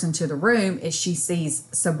she looks into the room is she sees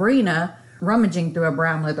Sabrina rummaging through a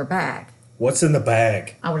brown leather bag. What's in the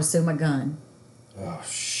bag? I would assume a gun. Oh,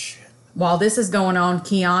 shit. While this is going on,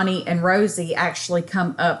 Kiani and Rosie actually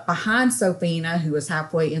come up behind Sofina, who is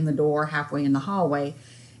halfway in the door, halfway in the hallway,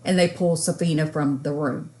 and they pull Sofina from the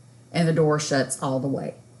room. And the door shuts all the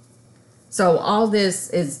way. So all this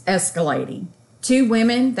is escalating. Two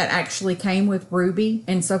women that actually came with Ruby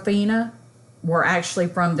and Sofina were actually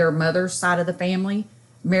from their mother's side of the family,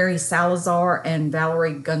 Mary Salazar and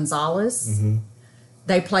Valerie Gonzalez.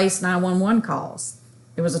 They placed 911 calls.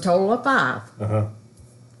 It was a total of 5.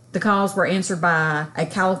 The calls were answered by a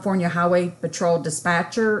California Highway Patrol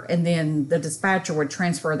dispatcher, and then the dispatcher would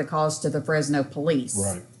transfer the calls to the Fresno police.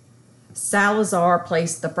 Right. Salazar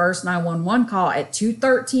placed the first 911 call at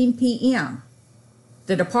 2:13 p.m.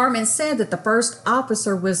 The department said that the first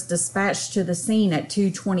officer was dispatched to the scene at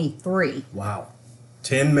 2:23. Wow.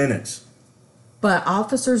 10 minutes. But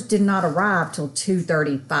officers did not arrive till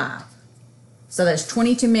 2:35. So that's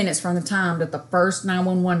 22 minutes from the time that the first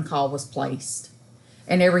 911 call was placed.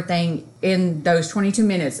 And everything in those 22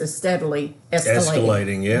 minutes is steadily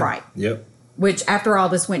escalating. Yeah. Right. Yep. Which, after all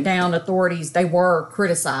this went down, authorities, they were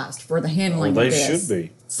criticized for the handling of this. They should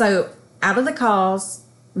be. So, out of the calls,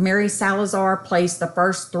 Mary Salazar placed the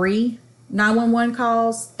first 3 911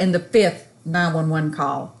 calls and the 5th 911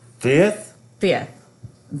 call. Fifth? 5th.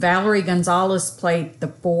 Valerie Gonzalez played the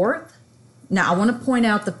 4th. Now, I want to point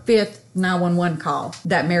out the 5th 911 call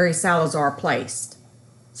that Mary Salazar placed.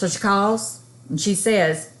 So she calls and she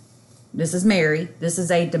says, "This is Mary. This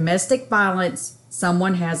is a domestic violence.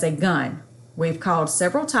 Someone has a gun. We've called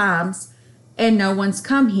several times, and no one's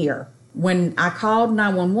come here. When I called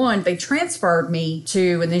 911, they transferred me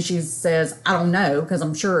to," and then she says, "I don't know," because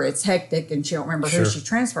I'm sure it's hectic, and she don't remember who she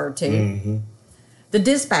transferred to. The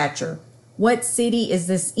dispatcher, "What city is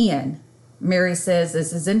this in?" Mary says,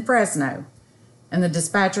 "This is in Fresno." And the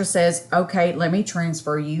dispatcher says, "Okay, let me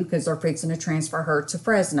transfer you," because they're fixing to transfer her to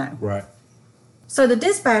Fresno. Right. So the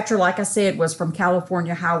dispatcher, like I said, was from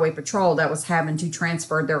California Highway Patrol that was having to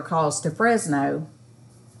transfer their calls to Fresno.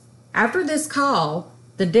 After this call,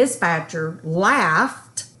 the dispatcher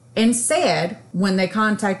laughed and said, when they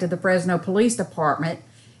contacted the Fresno Police Department,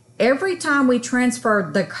 "Every time we transfer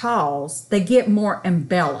the calls, they get more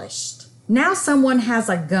embellished. Now someone has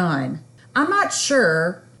a gun. I'm not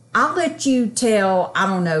sure. I'll let you tell, I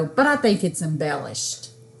don't know, but I think it's embellished."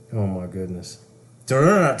 Oh, my goodness. So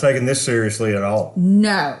they're not taking this seriously at all.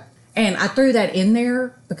 No. And I threw that in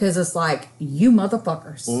there because it's like, you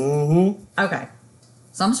motherfuckers. Okay.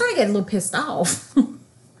 So I'm starting to get a little pissed off.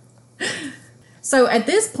 So at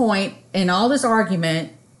this point, in all this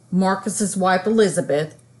argument, Marcus's wife,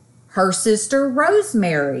 Elizabeth, her sister,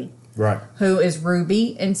 Rosemary, Right. who is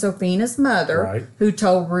Ruby and Sofina's mother, Right. who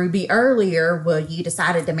told Ruby earlier, well, you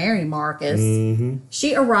decided to marry Marcus,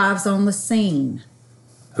 she arrives on the scene.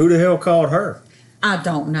 Who the hell called her? I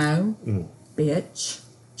don't know, bitch.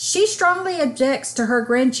 She strongly objects to her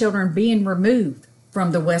grandchildren being removed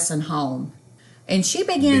from the Wesson home. And she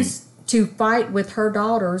begins to fight with her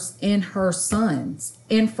daughters and her sons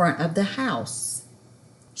in front of the house.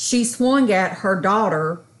 She swung at her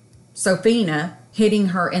daughter, Sofina, hitting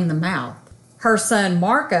her in the mouth. Her son,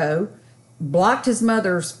 Marco, blocked his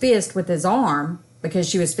mother's fist with his arm because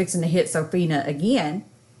she was fixing to hit Sofina again.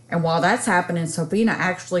 And while that's happening, Sofina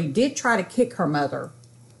actually did try to kick her mother.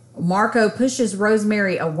 Marco pushes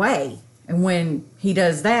Rosemary away. And when he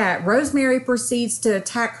does that, Rosemary proceeds to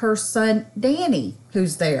attack her son, Danny,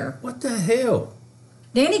 who's there. What the hell?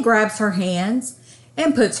 Danny grabs her hands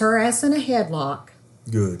and puts her ass in a headlock.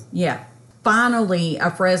 Good. Yeah. Finally,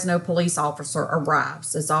 a Fresno police officer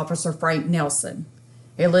arrives. It's Officer Frank Nelson.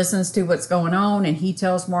 He listens to what's going on and he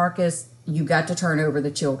tells Marcus, "You got to turn over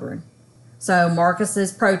the children." So Marcus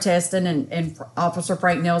is protesting, and Officer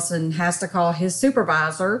Frank Nelson has to call his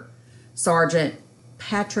supervisor, Sergeant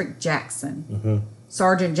Patrick Jackson. Mm-hmm.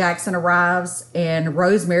 Sergeant Jackson arrives, and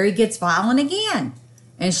Rosemary gets violent again,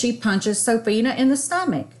 and she punches Sophina in the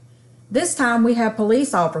stomach. This time we have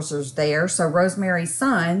police officers there, so Rosemary's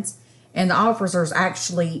sons and the officers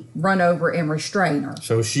actually run over and restrain her.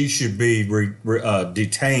 So she should be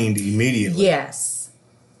detained immediately. Yes.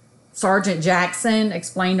 Sergeant Jackson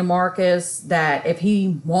explained to Marcus that if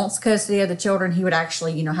he wants custody of the children, he would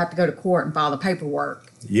actually, have to go to court and file the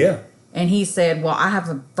paperwork. Yeah. And he said, well, I have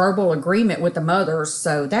a verbal agreement with the mothers,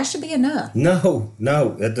 so that should be enough. No,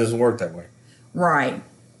 that doesn't work that way. Right.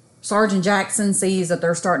 Sergeant Jackson sees that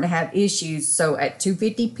they're starting to have issues, so at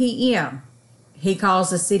 2:50 p.m., he calls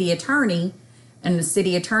the city attorney, and the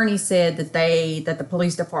city attorney said that the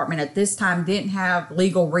police department at this time didn't have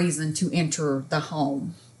legal reason to enter the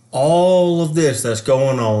home. All of this that's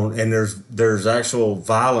going on, and there's actual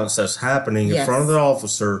violence that's happening in front of the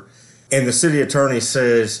officer, and the city attorney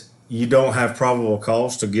says you don't have probable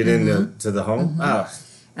cause to get into the home.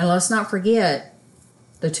 Mm-hmm. And let's not forget,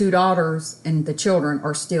 the two daughters and the children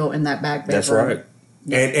are still in that back bedroom. That's right.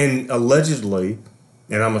 Yeah. And allegedly,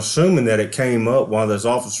 and I'm assuming that it came up while those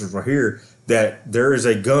officers were here, that there is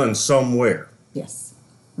a gun somewhere. Yes.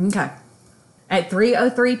 Okay. At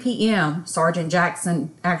 3:03 p.m., Sergeant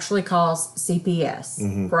Jackson actually calls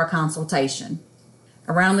CPS for a consultation.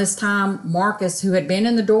 Around this time, Marcus, who had been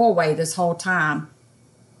in the doorway this whole time,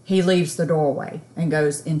 he leaves the doorway and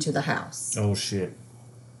goes into the house. Oh, shit.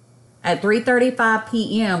 At 3:35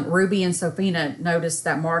 p.m., Ruby and Sophina notice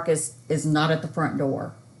that Marcus is not at the front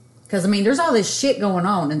door. Because, there's all this shit going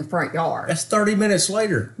on in the front yard. That's 30 minutes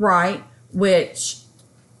later. Right, which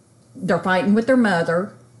they're fighting with their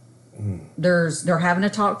mother. They're having to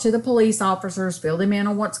talk to the police officers, fill them in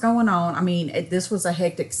on what's going on. This was a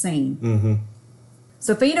hectic scene. Mm-hmm.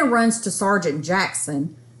 Sophina runs to Sergeant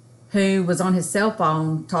Jackson, who was on his cell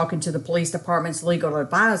phone talking to the police department's legal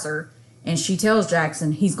advisor, and she tells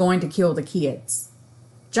Jackson he's going to kill the kids.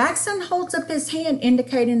 Jackson holds up his hand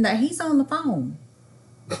indicating that he's on the phone.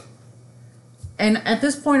 And at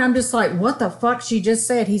this point, I'm just like, what the fuck? She just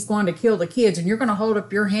said he's going to kill the kids, and you're going to hold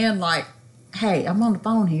up your hand like, hey, I'm on the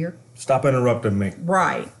phone here. Stop interrupting me.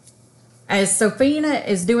 Right. As Sophina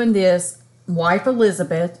is doing this, wife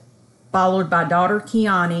Elizabeth, followed by daughter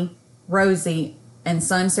Kiani, Rosie, and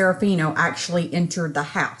son Serafino actually entered the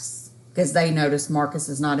house because they noticed Marcus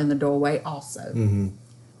is not in the doorway also. Mm-hmm.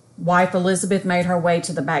 Wife Elizabeth made her way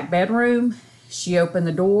to the back bedroom. She opened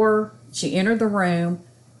the door. She entered the room,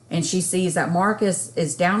 and she sees that Marcus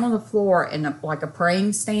is down on the floor in a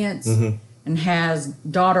praying stance and has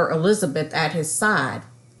daughter Elizabeth at his side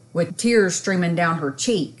with tears streaming down her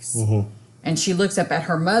cheeks. Mm-hmm. And she looks up at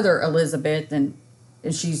her mother, Elizabeth, and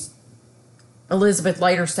Elizabeth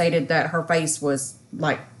later stated that her face was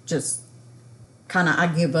like just kind of, I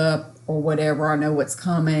give up or whatever, I know what's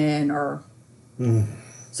coming.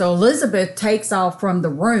 So Elizabeth takes off from the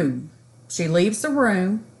room. She leaves the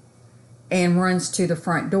room and runs to the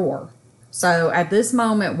front door. So at this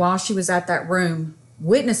moment, while she was at that room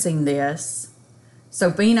witnessing this,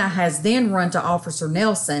 Sophina has then run to Officer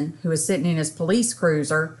Nelson, who is sitting in his police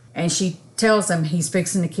cruiser, and she tells him he's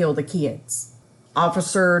fixing to kill the kids.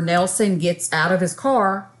 Officer Nelson gets out of his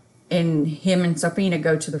car, and him and Sophina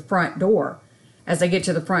go to the front door. As they get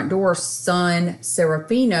to the front door, son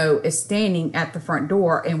Serafino is standing at the front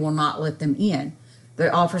door and will not let them in. The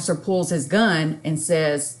officer pulls his gun and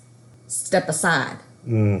says, "Step aside."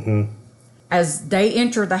 Mm-hmm. As they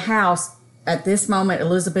enter the house, at this moment,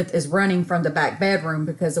 Elizabeth is running from the back bedroom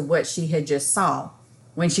because of what she had just saw.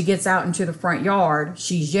 When she gets out into the front yard,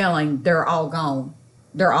 she's yelling, "They're all gone.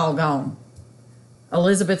 They're all gone."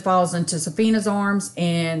 Elizabeth falls into Sophina's arms,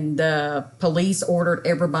 and the police ordered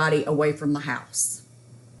everybody away from the house.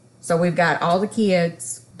 So we've got all the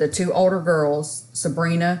kids, the two older girls,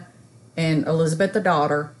 Sabrina and Elizabeth, the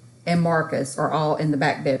daughter, and Marcus are all in the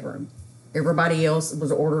back bedroom. Everybody else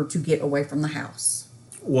was ordered to get away from the house.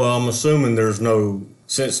 Well, I'm assuming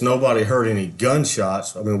since nobody heard any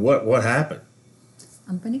gunshots, what happened?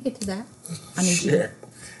 I'm going to get to that. I need you.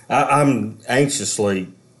 I'm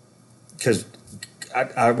anxiously, because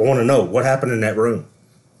I want to know what happened in that room.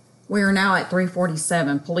 We are now at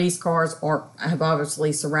 347. Police cars have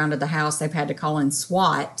obviously surrounded the house. They've had to call in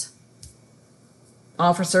SWAT.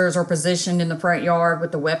 Officers are positioned in the front yard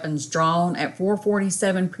with the weapons drawn. At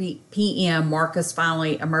 4:47 p.m., Marcus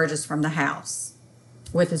finally emerges from the house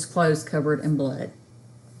with his clothes covered in blood.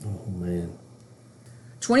 Oh, man.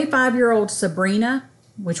 25-year-old Sabrina,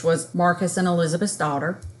 which was Marcus and Elizabeth's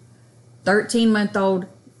daughter, 13-month-old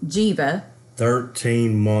Jiva,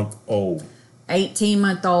 13-month-old.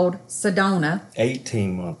 18-month-old Sedona.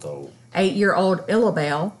 18-month-old. 8-year-old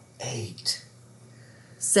Illabel. 8.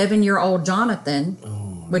 7-year-old Jonathan,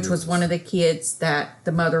 which goodness. was one of the kids that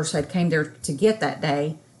the mothers had came there to get that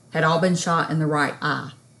day, had all been shot in the right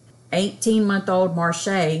eye. 18-month-old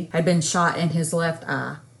Marche had been shot in his left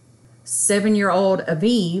eye. 7-year-old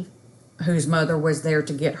Aviv, whose mother was there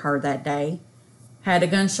to get her that day, had a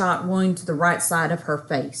gunshot wound to the right side of her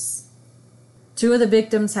face. 2 of the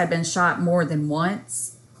victims had been shot more than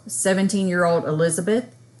once. 17-year-old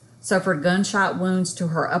Elizabeth suffered gunshot wounds to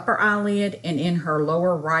her upper eyelid and in her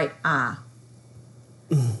lower right eye.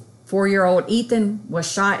 4-year-old Ethan was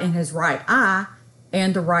shot in his right eye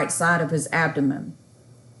and the right side of his abdomen.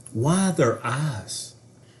 Why their eyes?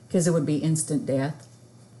 Because it would be instant death.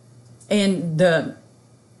 And the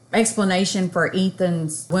explanation for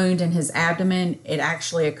Ethan's wound in his abdomen, it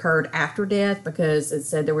actually occurred after death because it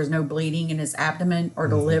said there was no bleeding in his abdomen or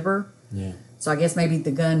the liver. Yeah. So I guess maybe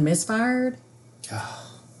the gun misfired.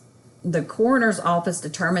 The coroner's office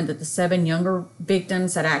determined that the 7 younger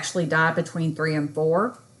victims had actually died between 3 and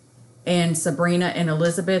 4. And Sabrina and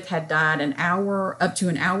Elizabeth had died up to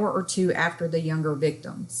an hour or 2 after the younger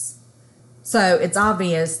victims. So it's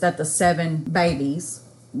obvious that the 7 babies,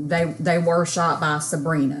 they were shot by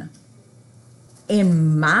Sabrina.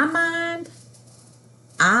 In my mind,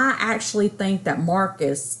 I actually think that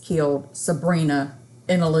Marcus killed Sabrina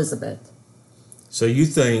and Elizabeth. So you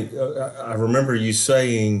think, I remember you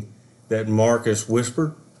saying that Marcus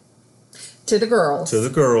whispered To the girls.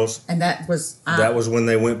 And that was... that was when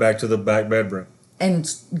they went back to the back bedroom.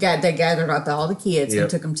 And they gathered up all the kids Yep. and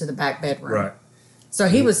took them to the back bedroom. Right. So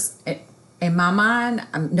he was, in my mind,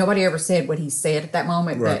 nobody ever said what he said at that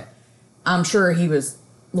moment, Right. but I'm sure he was,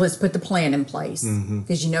 let's put the plan in place.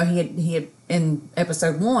 Because, he had, in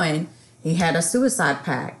episode 1, he had a suicide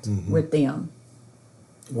pact with them.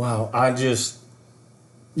 Wow. I just,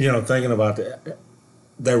 thinking about that,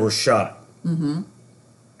 they were shot. Mm-hmm.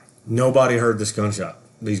 Nobody heard these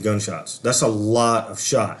gunshots. That's a lot of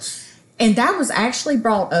shots. And that was actually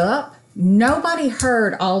brought up. Nobody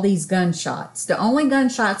heard all these gunshots. The only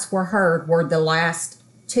gunshots were heard were the last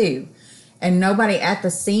 2. And nobody at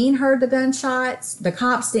the scene heard the gunshots. The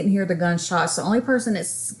cops didn't hear the gunshots. The only person that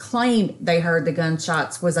claimed they heard the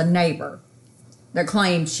gunshots was a neighbor that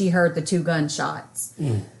claimed she heard the 2 gunshots.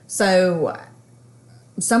 So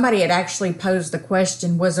somebody had actually posed the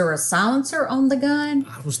question, was there a silencer on the gun?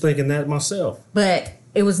 I was thinking that myself. But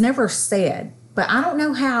it was never said. But I don't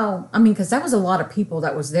know how, because that was a lot of people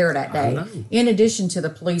that was there that day, in addition to the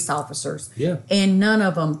police officers. Yeah. And none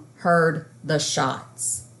of them heard the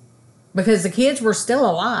shots. Because the kids were still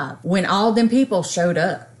alive when all them people showed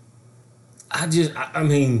up.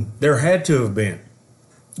 There had to have been.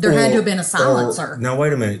 There had to have been a silencer. Now,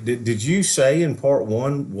 wait a minute. Did you say in part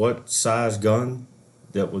 1 what size gun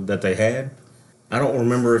that they had? I don't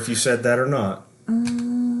remember if you said that or not.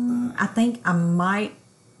 I think I might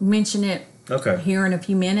mention it here in a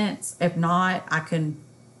few minutes. If not, I think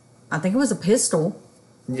it was a pistol.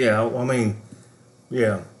 Yeah,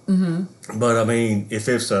 yeah. Mm-hmm. But, if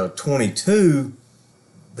it's a .22,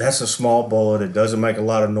 that's a small bullet. It doesn't make a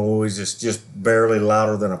lot of noise. It's just barely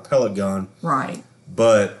louder than a pellet gun. Right.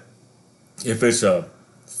 But if it's a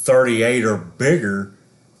 .38 or bigger,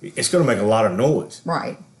 it's going to make a lot of noise.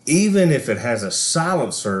 Right. Even if it has a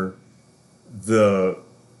silencer, the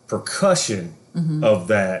percussion of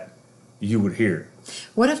that, you would hear.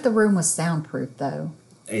 What if the room was soundproof, though?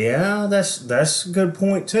 Yeah, that's a good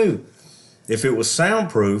point, too. If it was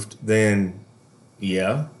soundproofed, then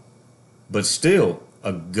yeah. But still,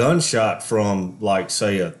 a gunshot from,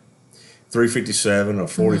 say, a .357 or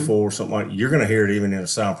 .44 or something like that, you're going to hear it even in a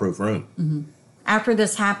soundproof room. After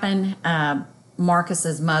this happened,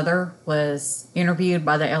 Marcus's mother was interviewed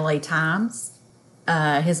by the LA Times.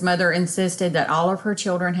 His mother insisted that all of her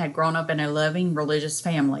children had grown up in a loving religious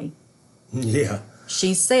family. Yeah.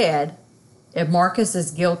 She said, if Marcus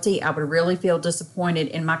is guilty, I would really feel disappointed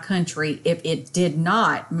in my country if it did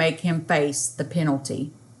not make him face the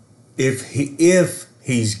penalty. If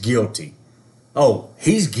he's guilty. Oh,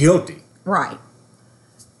 he's guilty. Right.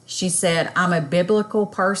 She said, I'm a biblical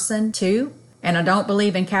person too, and I don't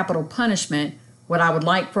believe in capital punishment. What I would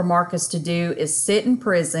like for Marcus to do is sit in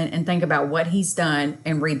prison and think about what he's done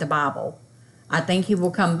and read the Bible. I think he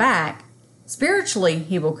will come back. Spiritually,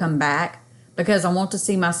 he will come back because I want to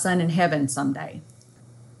see my son in heaven someday.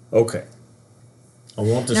 Okay. I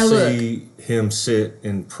want to see him sit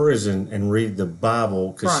in prison and read the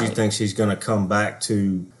Bible because she thinks he's going to come back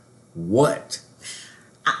to what?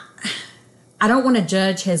 I don't want to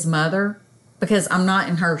judge his mother because I'm not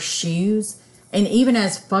in her shoes, And even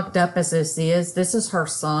as fucked up as this is her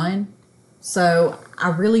son. So I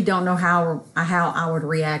really don't know how I would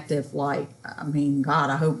react if, like, I mean, God,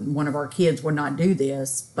 I hope one of our kids would not do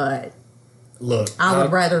this, but look, I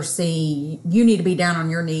would rather see you need to be down on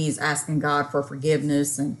your knees asking God for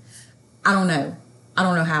forgiveness, and I don't know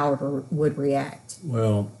how I would react.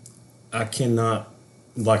 Well, I cannot,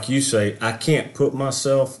 like you say, I can't put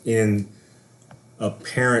myself in a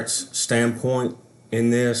parent's standpoint in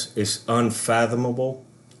this. It's unfathomable.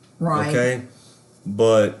 Right. Okay.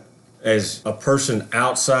 But as a person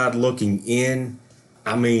outside looking in,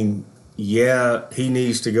 I mean, yeah, he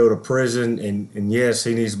needs to go to prison and yes,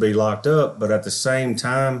 he needs to be locked up. But at the same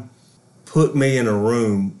time, put me in a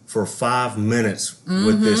room for 5 minutes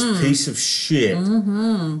with this piece of shit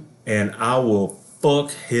and I will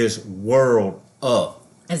fuck his world up.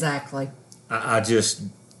 Exactly. I just...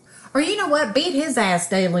 Or you know what? Beat his ass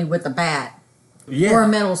daily with a bat. Yeah. Or a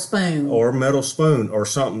metal spoon. Or a metal spoon or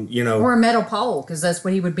something, you know. Or a metal pole, because that's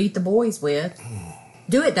what he would beat the boys with.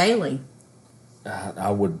 Do it daily.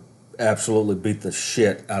 I would absolutely beat the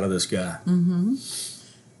shit out of this guy.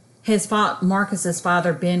 Marcus's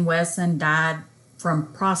father, Ben Wesson, died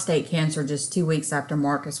from prostate cancer just 2 weeks after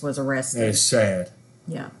Marcus was arrested. It's sad.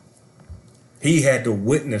 Yeah. He had to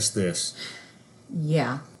witness this.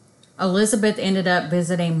 Yeah. Elizabeth ended up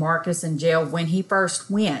visiting Marcus in jail when he first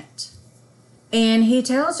went. And he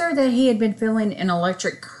tells her that he had been feeling an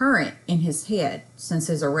electric current in his head since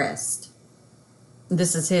his arrest.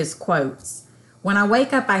 This is his quotes. When I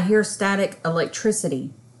wake up, I hear static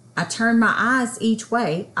electricity. I turn my eyes each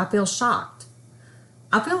way. I feel shocked.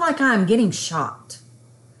 I feel like I am getting shocked.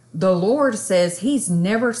 The Lord says he's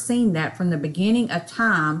never seen that from the beginning of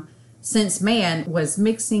time since man was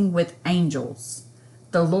mixing with angels.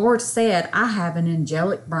 The Lord said I have an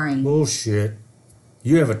angelic brain. Bullshit.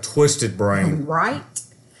 You have a twisted brain. Right?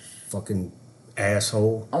 Fucking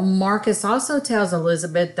asshole. Marcus also tells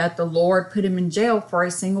Elizabeth that the Lord put him in jail for a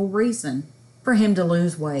single reason, for him to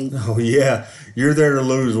lose weight. Oh, yeah. You're there to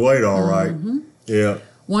lose weight, all right. Yeah.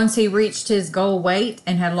 Once he reached his goal weight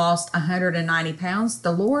and had lost 190 pounds,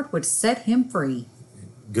 the Lord would set him free.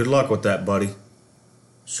 Good luck with that, buddy.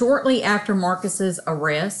 Shortly after Marcus's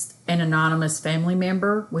arrest, an anonymous family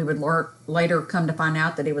member, we would later come to find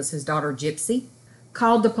out that it was his daughter Gypsy,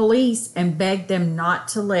 called the police and begged them not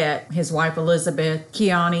to let his wife Elizabeth,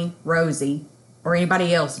 Kiani, Rosie, or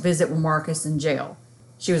anybody else visit with Marcus in jail.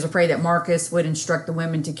 She was afraid that Marcus would instruct the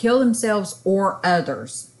women to kill themselves or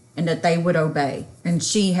others and that they would obey. And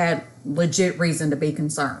she had legit reason to be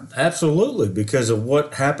concerned. Absolutely, because of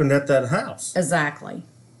what happened at that house. Exactly.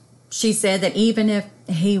 She said that even if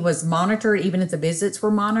he was monitored, even if the visits were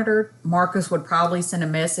monitored, Marcus would probably send a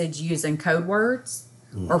message using code words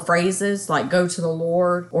or phrases like go to the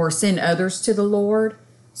Lord or send others to the Lord.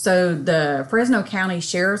 So the Fresno County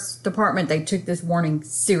Sheriff's Department, they took this warning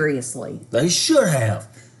seriously. They should have.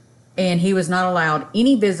 And he was not allowed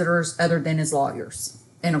any visitors other than his lawyers.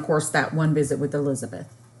 And of course, that one visit with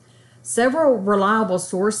Elizabeth. Several reliable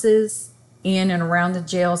sources in and around the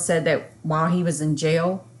jail said that while he was in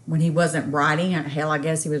jail, when he wasn't writing, hell, I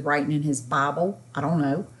guess he was writing in his Bible. I don't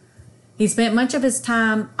know. He spent much of his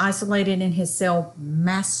time isolated in his cell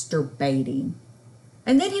masturbating.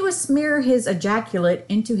 And then he would smear his ejaculate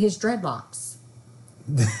into his dreadlocks.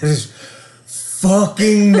 That is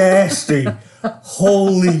fucking nasty.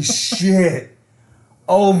 Holy shit.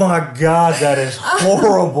 Oh my God, that is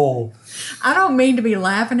horrible. I don't mean to be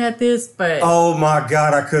laughing at this, but... Oh my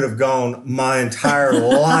God, I could have gone my entire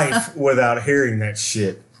life without hearing that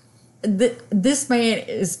shit. This man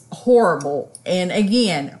is horrible. And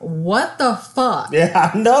again, what the fuck?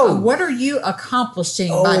 Yeah, I know. What are you accomplishing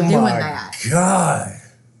by doing that? Oh my God.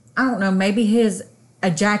 I don't know. Maybe his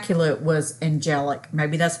ejaculate was angelic.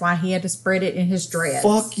 Maybe that's why he had to spread it in his dreads.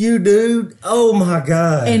 Fuck you, dude. Oh my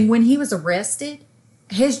God. And when he was arrested,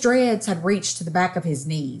 his dreads had reached to the back of his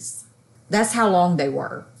knees. That's how long they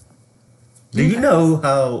were. Do you know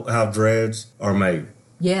how dreads are made?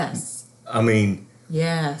 Yes. I mean...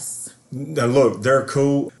 Yes. Now look, they're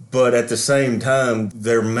cool, but at the same time,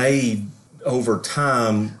 they're made over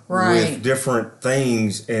time with different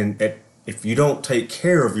things. And if you don't take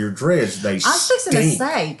care of your dreads, they stink. I was fixing to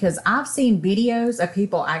say, because I've seen videos of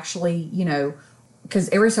people actually, you know, because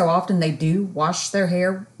every so often they do wash their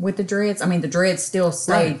hair with the dreads. I mean, the dreads still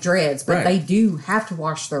stay dreads, but they do have to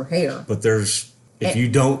wash their hair. But if you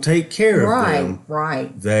don't take care of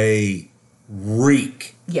them, they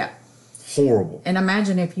reek. Yeah. Horrible. And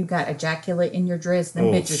imagine if you got ejaculate in your dress, them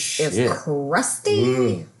bitches is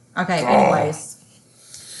crusty. Okay, anyways.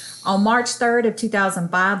 On March 3rd of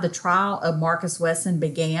 2005, the trial of Marcus Wesson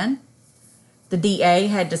began. The DA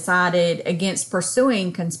had decided against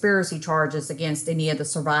pursuing conspiracy charges against any of the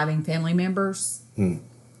surviving family members.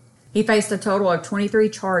 He faced a total of 23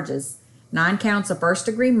 charges, 9 counts of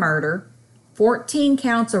first-degree murder, 14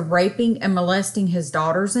 counts of raping and molesting his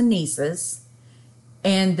daughters and nieces,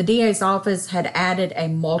 and the DA's office had added a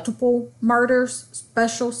multiple murders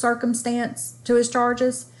special circumstance to his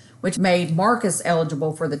charges, which made Marcus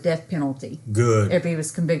eligible for the death penalty. Good. If he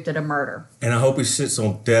was convicted of murder. And I hope he sits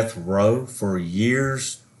on death row for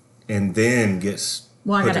years and then gets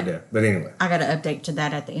put to death. But anyway. I got an update to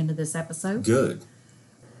that at the end of this episode. Good.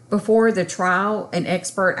 Before the trial, an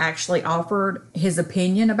expert actually offered his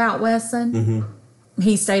opinion about Wesson.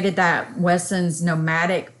 He stated that Wesson's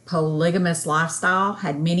nomadic, polygamous lifestyle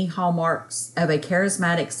had many hallmarks of a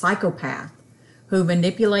charismatic psychopath who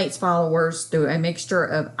manipulates followers through a mixture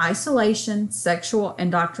of isolation, sexual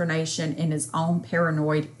indoctrination, and his own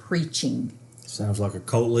paranoid preaching. Sounds like a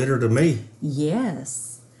cult leader to me.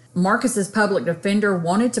 Yes. Marcus's public defender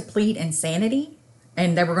wanted to plead insanity,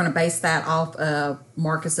 and they were going to base that off of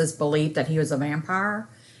Marcus's belief that he was a vampire,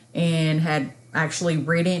 and had actually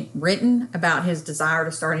written about his desire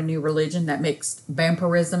to start a new religion that mixed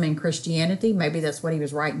vampirism and Christianity. Maybe that's what he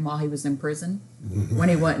was writing while he was in prison when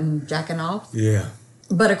he wasn't jacking off. Yeah.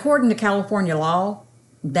 But according to California law,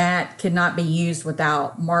 that could not be used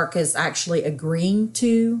without Marcus actually agreeing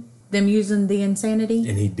to them using the insanity.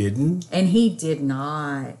 And he didn't? And he did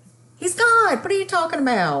not. He's God. What are you talking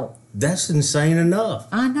about? That's insane enough.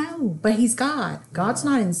 I know, but he's God. God's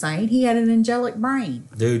not insane. He had an angelic brain.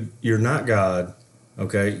 Dude, you're not God.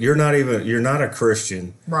 Okay? You're not a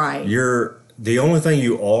Christian. Right. The only thing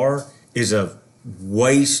you are is a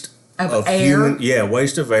waste of air.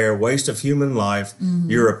 Waste of air, waste of human life.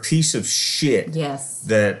 You're a piece of shit. Yes.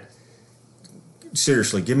 That,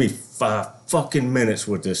 seriously, give me 5 fucking minutes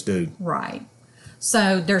with this dude. Right.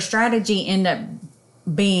 So their strategy ended up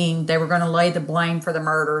being they were going to lay the blame for the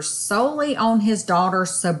murders solely on his daughter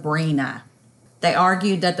Sabrina. They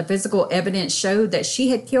argued that the physical evidence showed that she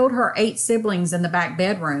had killed her 8 siblings in the back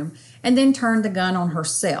bedroom and then turned the gun on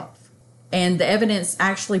herself. And the evidence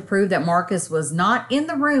actually proved that Marcus was not in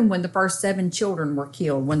the room when the first 7 children were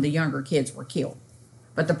killed, when the younger kids were killed.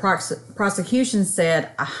 But the prosecution said,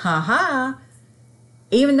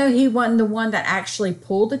 even though he wasn't the one that actually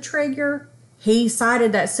pulled the trigger, he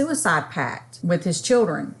cited that suicide pact with his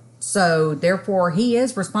children. So, therefore, he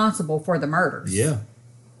is responsible for the murders. Yeah.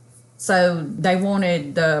 So,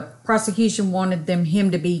 the prosecution wanted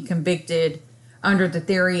him to be convicted under the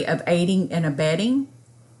theory of aiding and abetting.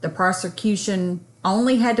 The prosecution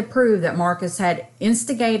only had to prove that Marcus had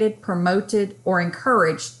instigated, promoted, or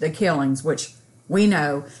encouraged the killings, which we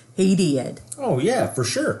know he did. Oh, yeah, for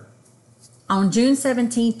sure. On June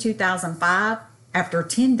 17, 2005, after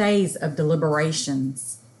 10 days of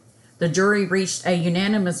deliberations, the jury reached a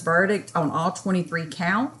unanimous verdict on all 23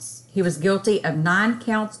 counts. He was guilty of 9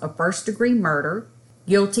 counts of first-degree murder,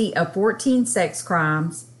 guilty of 14 sex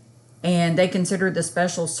crimes, and they considered the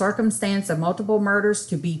special circumstance of multiple murders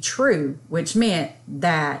to be true, which meant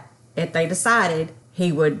that if they decided,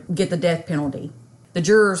 he would get the death penalty. The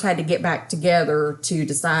jurors had to get back together to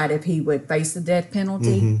decide if he would face the death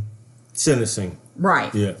penalty. Sentencing.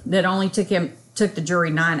 Right. Yeah. That only took the jury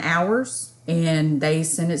 9 hours, and they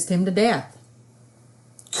sentenced him to death.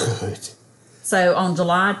 Good. So on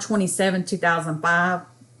July 27, 2005,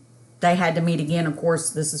 they had to meet again. Of course,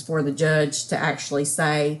 this is for the judge to actually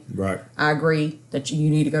say, right, I agree that you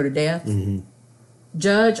need to go to death.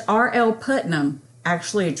 Judge R.L. Putnam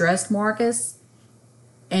actually addressed Marcus,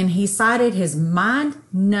 and he cited his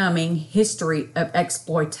mind-numbing history of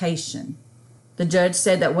exploitation. The judge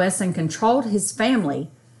said that Wesson controlled his family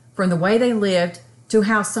from the way they lived to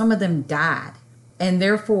how some of them died, and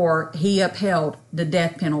therefore he upheld the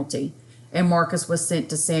death penalty, and Marcus was sent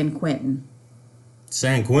to San Quentin.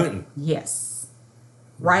 San Quentin? Yes.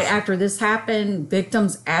 Right after this happened,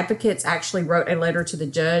 victims' advocates actually wrote a letter to the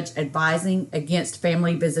judge advising against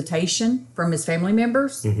family visitation from his family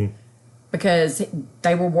members because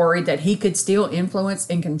they were worried that he could still influence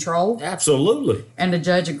and control. Absolutely. And the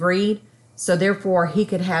judge agreed, so therefore he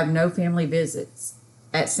could have no family visits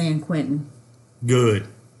at San Quentin. Good.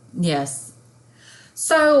 Yes.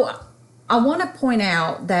 So I want to point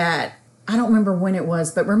out that, I don't remember when it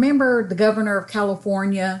was, but remember the governor of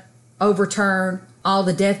California overturned all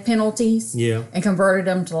the death penalties? Yeah. And converted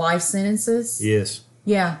them to life sentences? Yes.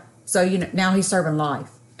 Yeah. So, now he's serving life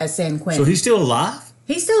at San Quentin. So he's still alive?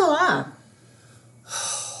 He's still alive.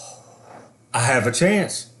 I have a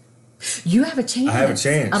chance. You have a chance. I have a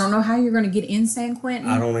chance. I don't know how you're going to get in San Quentin.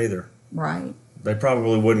 I don't either. Right. They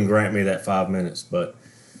probably wouldn't grant me that 5 minutes, but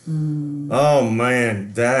oh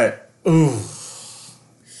man, that, ooh.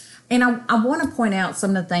 And I want to point out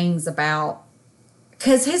some of the things about,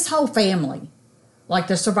 because his whole family, like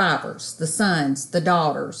the survivors, the sons, the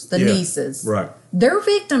daughters, the nieces, right, they're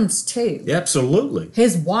victims too. Absolutely.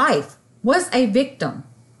 His wife was a victim.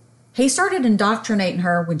 He started indoctrinating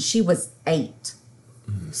her when she was 8.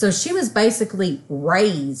 So she was basically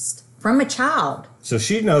raised from a child. So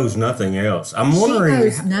she knows nothing else. I'm wondering. She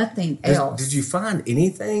knows nothing else. Did you find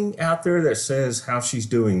anything out there that says how she's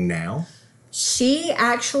doing now? She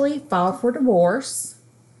actually filed for divorce.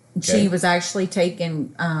 Okay. She was actually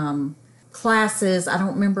taking classes. I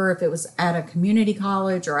don't remember if it was at a community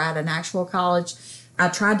college or at an actual college. I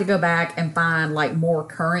tried to go back and find like more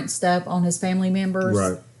current stuff on his family members.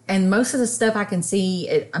 Right. And most of the stuff I can see,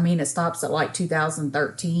 it stops at like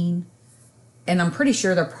 2013. And I'm pretty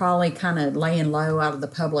sure they're probably kind of laying low out of the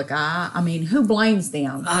public eye. I mean, who blames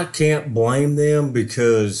them? I can't blame them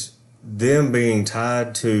because them being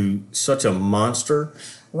tied to such a monster.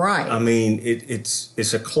 Right. I mean,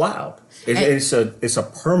 it's a cloud. It's a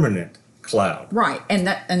permanent cloud. Right. And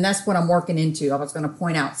that's what I'm working into. I was going to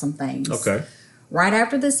point out some things. Okay. Right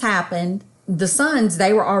after this happened, the sons,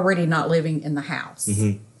 they were already not living in the house.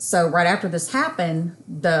 Mm-hmm. So right after this happened,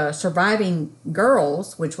 the surviving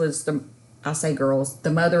girls, which was the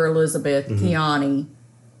mother Elizabeth, mm-hmm. Kiani,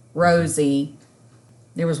 Rosie,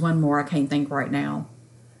 there was one more I can't think right now.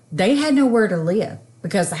 They had nowhere to live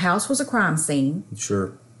because the house was a crime scene.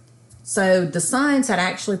 Sure. So the sons had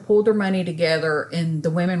actually pulled their money together and the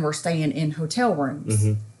women were staying in hotel rooms.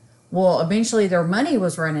 Mm-hmm. Well, eventually their money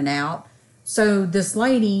was running out. So this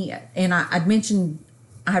lady, and I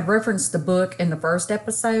had referenced the book in the first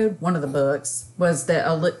episode. One of the books was by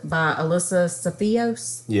Alyssa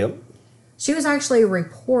Safios. Yep. She was actually a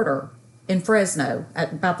reporter in Fresno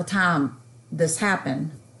at about the time this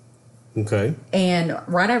happened. Okay. And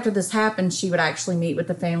right after this happened, she would actually meet with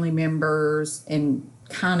the family members and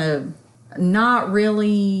kind of not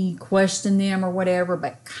really question them or whatever,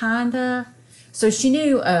 but kind of. So she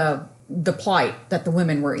knew the plight that the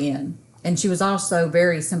women were in. And she was also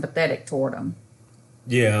very sympathetic toward them.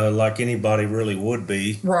 Yeah, like anybody really would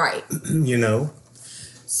be. Right. You know?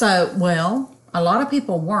 So, well, a lot of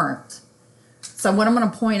people weren't. So what I'm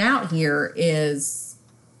going to point out here is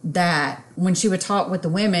that when she would talk with the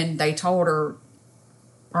women, they told her,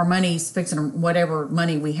 our money's fixing to, whatever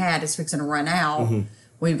money we had is fixing to run out. Mm-hmm.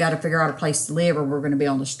 We've got to figure out a place to live or we're going to be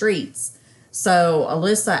on the streets. So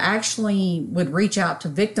Alyssa actually would reach out to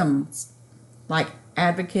victims, like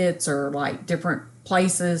advocates or like different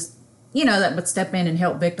places, that would step in and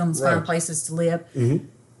help victims find places to live. Mm-hmm.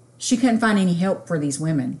 She couldn't find any help for these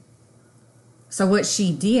women. So what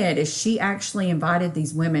she did is she actually invited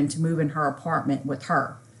these women to move in her apartment with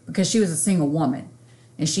her because she was a single woman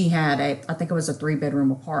and she had I think it was a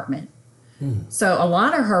 3-bedroom apartment. So a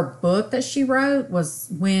lot of her book that she wrote was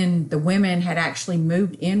when the women had actually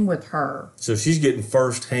moved in with her. So she's getting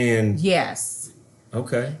firsthand. Yes.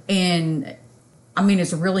 Okay. And I mean,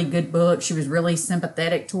 it's a really good book. She was really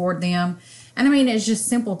sympathetic toward them. And I mean, it's just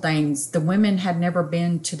simple things. The women had never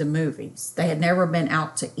been to the movies. They had never been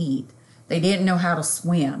out to eat. They didn't know how to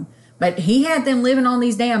swim. But he had them living on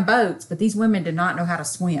these damn boats, but these women did not know how to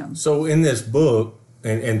swim. So in this book,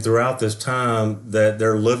 and throughout this time that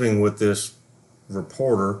they're living with this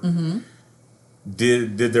reporter, Mm-hmm.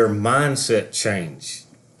 did their mindset change?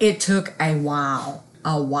 It took a while.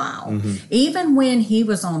 Mm-hmm. Even when he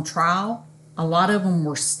was on trial, a lot of them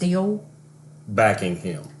were still backing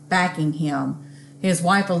him. His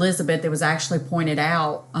wife, Elizabeth, it was actually pointed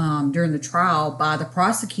out during the trial by the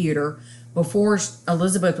prosecutor, before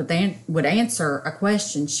Elizabeth would answer a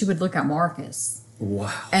question, she would look at Marcus.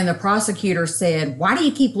 Wow. And the prosecutor said, "Why do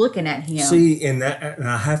you keep looking at him?" See, and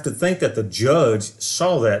I have to think that the judge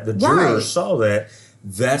saw that, the jurors saw that.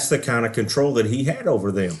 That's the kind of control that he had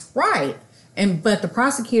over them. Right. But the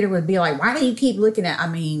prosecutor would be like, "Why do you keep looking at?" I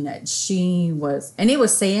mean, she was, and it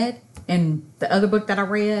was said in the other book that I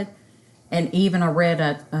read, and even I read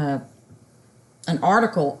an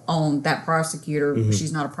article on that prosecutor. Mm-hmm.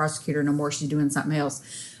 She's not a prosecutor no more. She's doing something else,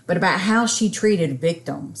 but about how she treated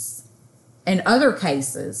victims in other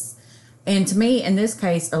cases. And to me, in this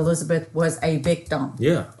case, Elizabeth was a victim.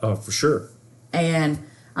 Yeah, for sure. And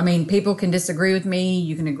I mean, people can disagree with me.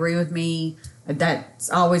 You can agree with me. That's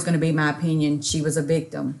always going to be my opinion. She was a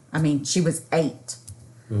victim. I mean, she was 8.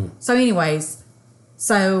 So anyways,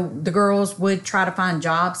 so the girls would try to find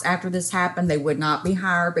jobs after this happened. They would not be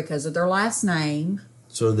hired because of their last name.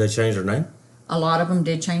 So they changed their name? A lot of them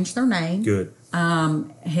did change their name. Good.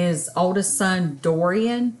 His oldest son,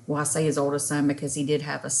 Dorian, well, I say his oldest son because he did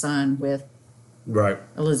have a son with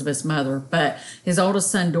Elizabeth's mother, but his oldest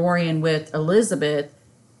son, Dorian, with Elizabeth,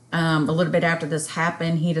 A little bit after this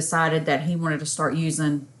happened, he decided that he wanted to start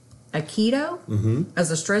using Aikido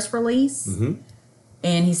as a stress release.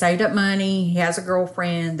 And he saved up money. He has a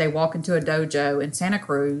girlfriend. They walk into a dojo in Santa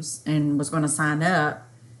Cruz and was going to sign up.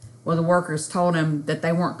 Well, the workers told him that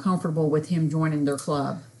they weren't comfortable with him joining their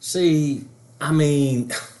club. See, I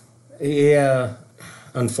mean, yeah,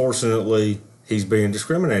 unfortunately, he's being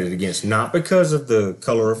discriminated against. Not because of the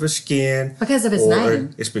color of his skin. Because of his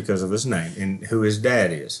name. It's because of his name and who his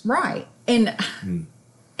dad is. Right.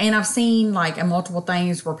 And I've seen, like, multiple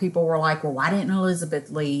things where people were like, well, why didn't Elizabeth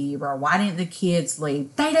leave? Or why didn't the kids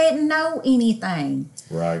leave? They didn't know anything.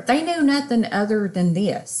 Right. They knew nothing other than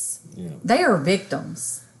this. Yeah. They are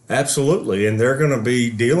victims. Absolutely. And they're going to be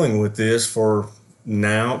dealing with this from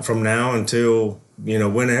now until,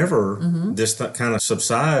 whenever this kind of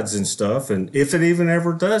subsides and stuff. And if it even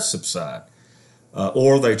ever does subside.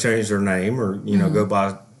 Or they change their name or, go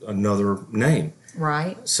by another name.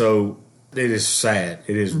 Right. So it is sad.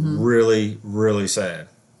 It is really, really sad.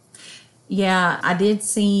 Yeah, I did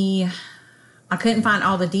see, I couldn't find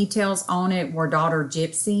all the details on it. Where daughter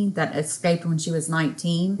Gypsy that escaped when she was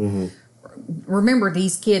 19. Remember,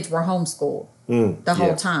 these kids were homeschooled the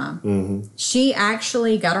whole time. She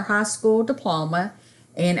actually got her high school diploma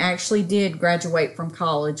and actually did graduate from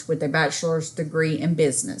college with a bachelor's degree in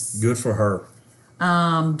business. Good for her.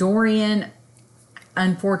 Dorian,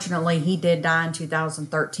 unfortunately, he did die in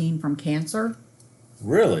 2013 from cancer.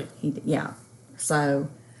 Really? Yeah. So,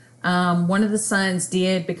 one of the sons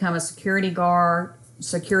did become a security guard,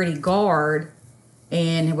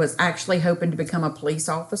 and was actually hoping to become a police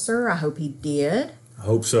officer. I hope he did. I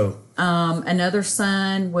hope so. Another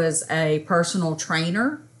son was a personal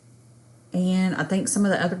trainer, and I think some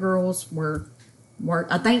of the other girls were.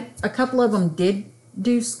 I think a couple of them did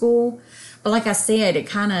do school, but like I said, it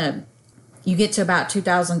kind of. You get to about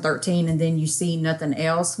 2013 and then you see nothing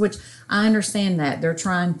else, which I understand that. They're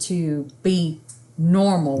trying to be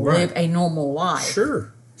normal, right. Live a normal life.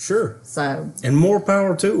 Sure. So. And more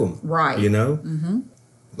power to them. Right.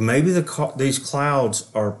 Maybe these clouds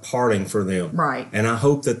are parting for them. Right. And I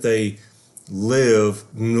hope that they live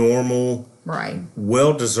normal, right,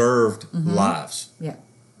 well-deserved lives. Yeah.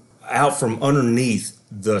 Out from underneath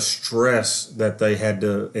the stress that they had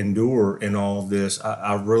to endure in all of this,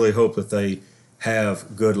 I really hope that they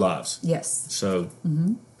have good lives. Yes. So,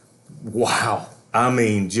 wow. I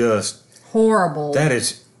mean, just... horrible. That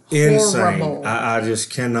is insane. Horrible. I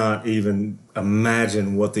just cannot even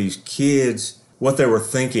imagine what these kids, what they were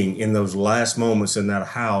thinking in those last moments in that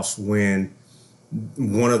house when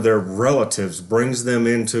one of their relatives brings them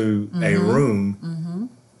into a room.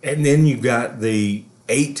 And then you got the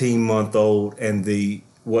 18-month-old and the,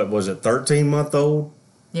 13-month-old?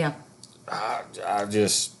 Yeah. I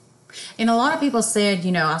just... And a lot of people said,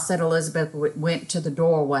 I said Elizabeth went to the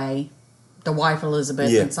doorway, the wife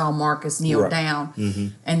Elizabeth, and saw Marcus kneel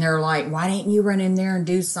down. And they're like, why didn't you run in there and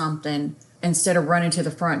do something instead of running to the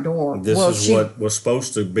front door? This is what was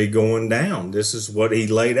supposed to be going down. This is what he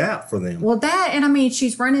laid out for them. Well,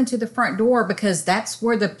 she's running to the front door because that's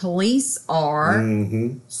where the police are.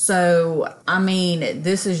 So,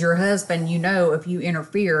 this is your husband. If you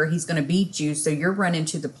interfere, he's going to beat you. So you're running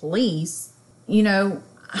to the police.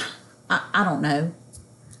 I don't know.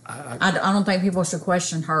 I don't think people should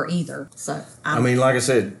question her either. So like I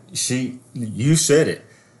said, you said it.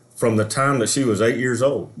 From the time that she was 8 years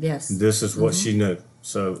old. Yes. This is what she knew.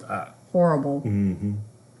 So horrible.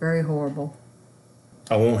 Very horrible.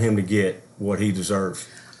 I want him to get what he deserves.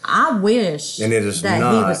 I wish and it is that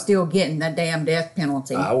not, he was still getting that damn death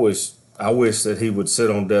penalty. I wish that he would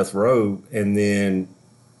sit on death row and then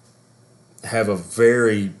have a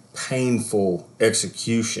very painful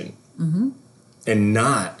execution and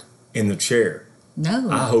not in the chair.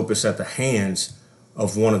 No. I hope it's at the hands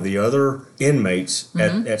of one of the other inmates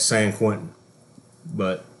at San Quentin.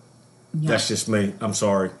 But that's just me. I'm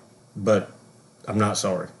sorry. But I'm not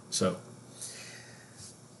sorry. So,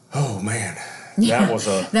 oh, man. That was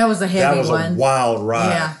a heavy one. A wild ride.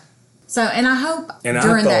 Yeah. So, and I hope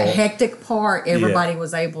during that hectic part, everybody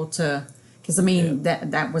was able to, because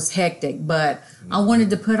that was hectic, but I wanted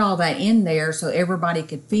to put all that in there so everybody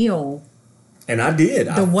could feel. And I did.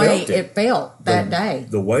 The way it felt that day.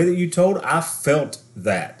 The way that you told it, I felt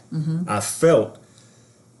that.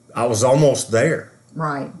 I was almost there.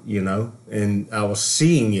 Right. And I was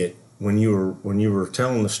seeing it when you were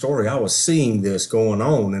telling the story. I was seeing this going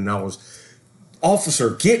on, and I was,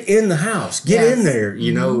 officer, get in the house, get in there,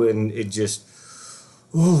 and it just,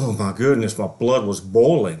 oh my goodness, my blood was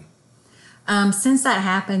boiling. Since that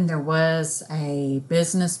happened, there was a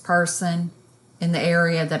business person in the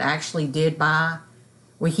area that actually did buy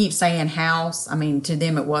we keep saying house. I mean, to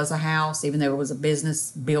them it was a house, even though it was a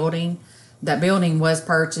business building. That building was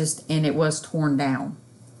purchased and it was torn down.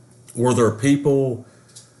 Were there people,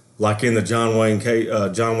 like in the John Wayne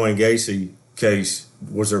Gacy case,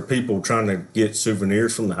 was there people trying to get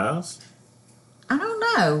souvenirs from the house? I don't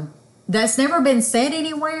know. That's never been said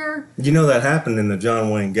anywhere. You know that happened in the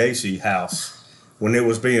John Wayne Gacy house. When it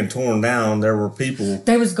was being torn down, there were people...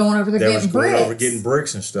 They was going over there getting bricks. Getting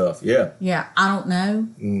bricks and stuff, yeah. Yeah, I don't know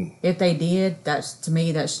if they did. To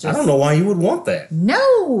me, that's just... I don't know why you would want that.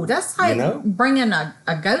 No, that's like bringing a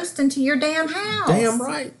ghost into your damn house. Damn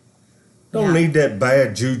right. Don't need that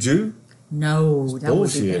bad juju. No, that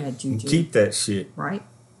bullshit. Would be bad juju. Keep that shit. Right.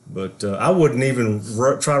 But I wouldn't even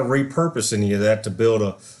try to repurpose any of that to build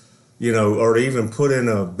a... or to even put in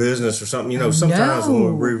a business or something. Sometimes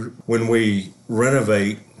when we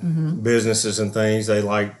renovate businesses and things, they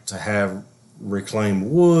like to have reclaimed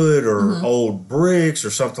wood or old bricks or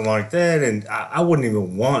something like that. And I wouldn't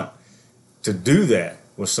even want to do that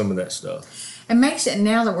with some of that stuff. It makes it,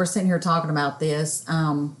 now that we're sitting here talking about this,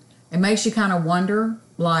 it makes you kind of wonder,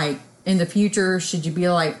 like, in the future, should you be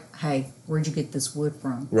like, hey, where'd you get this wood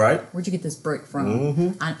from? Right. Where'd you get this brick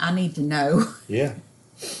from? I need to know. Yeah.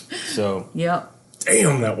 So. Yep.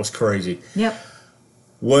 Damn, that was crazy. Yep.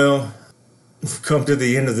 Well, we've come to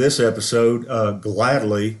the end of this episode.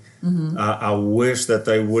 Gladly, I wish that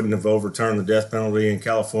they wouldn't have overturned the death penalty in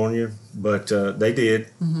California, but they did.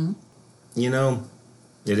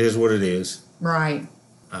 It is what it is. Right.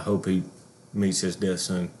 I hope he meets his death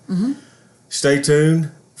soon. Stay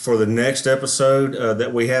tuned for the next episode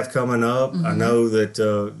that we have coming up. I know that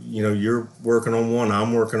you're working on one,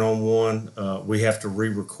 I'm working on one. We have to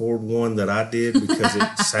re-record one that I did because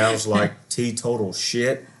it sounds like teetotal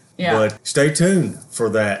shit. Yeah. But stay tuned for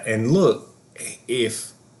that. And look,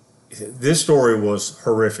 if this story was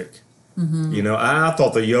horrific, I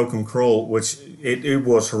thought the Yoakum Kroll, which it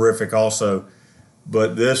was horrific also,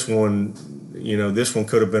 but this one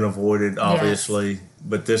could have been avoided, obviously. Yes.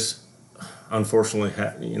 But this, unfortunately,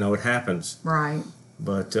 it happens. Right.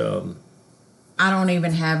 But I don't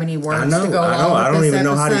even have any words to go along with I don't even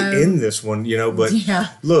know how to end this one, But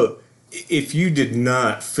look, if you did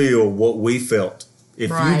not feel what we felt, if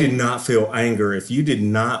you did not feel anger, if you did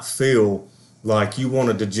not feel like you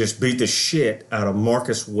wanted to just beat the shit out of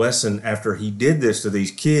Marcus Wesson after he did this to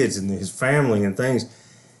these kids and his family and things,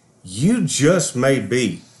 you just may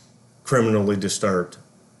be criminally disturbed.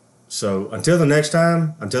 So until the next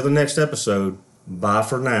time, until the next episode, bye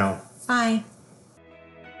for now. Bye.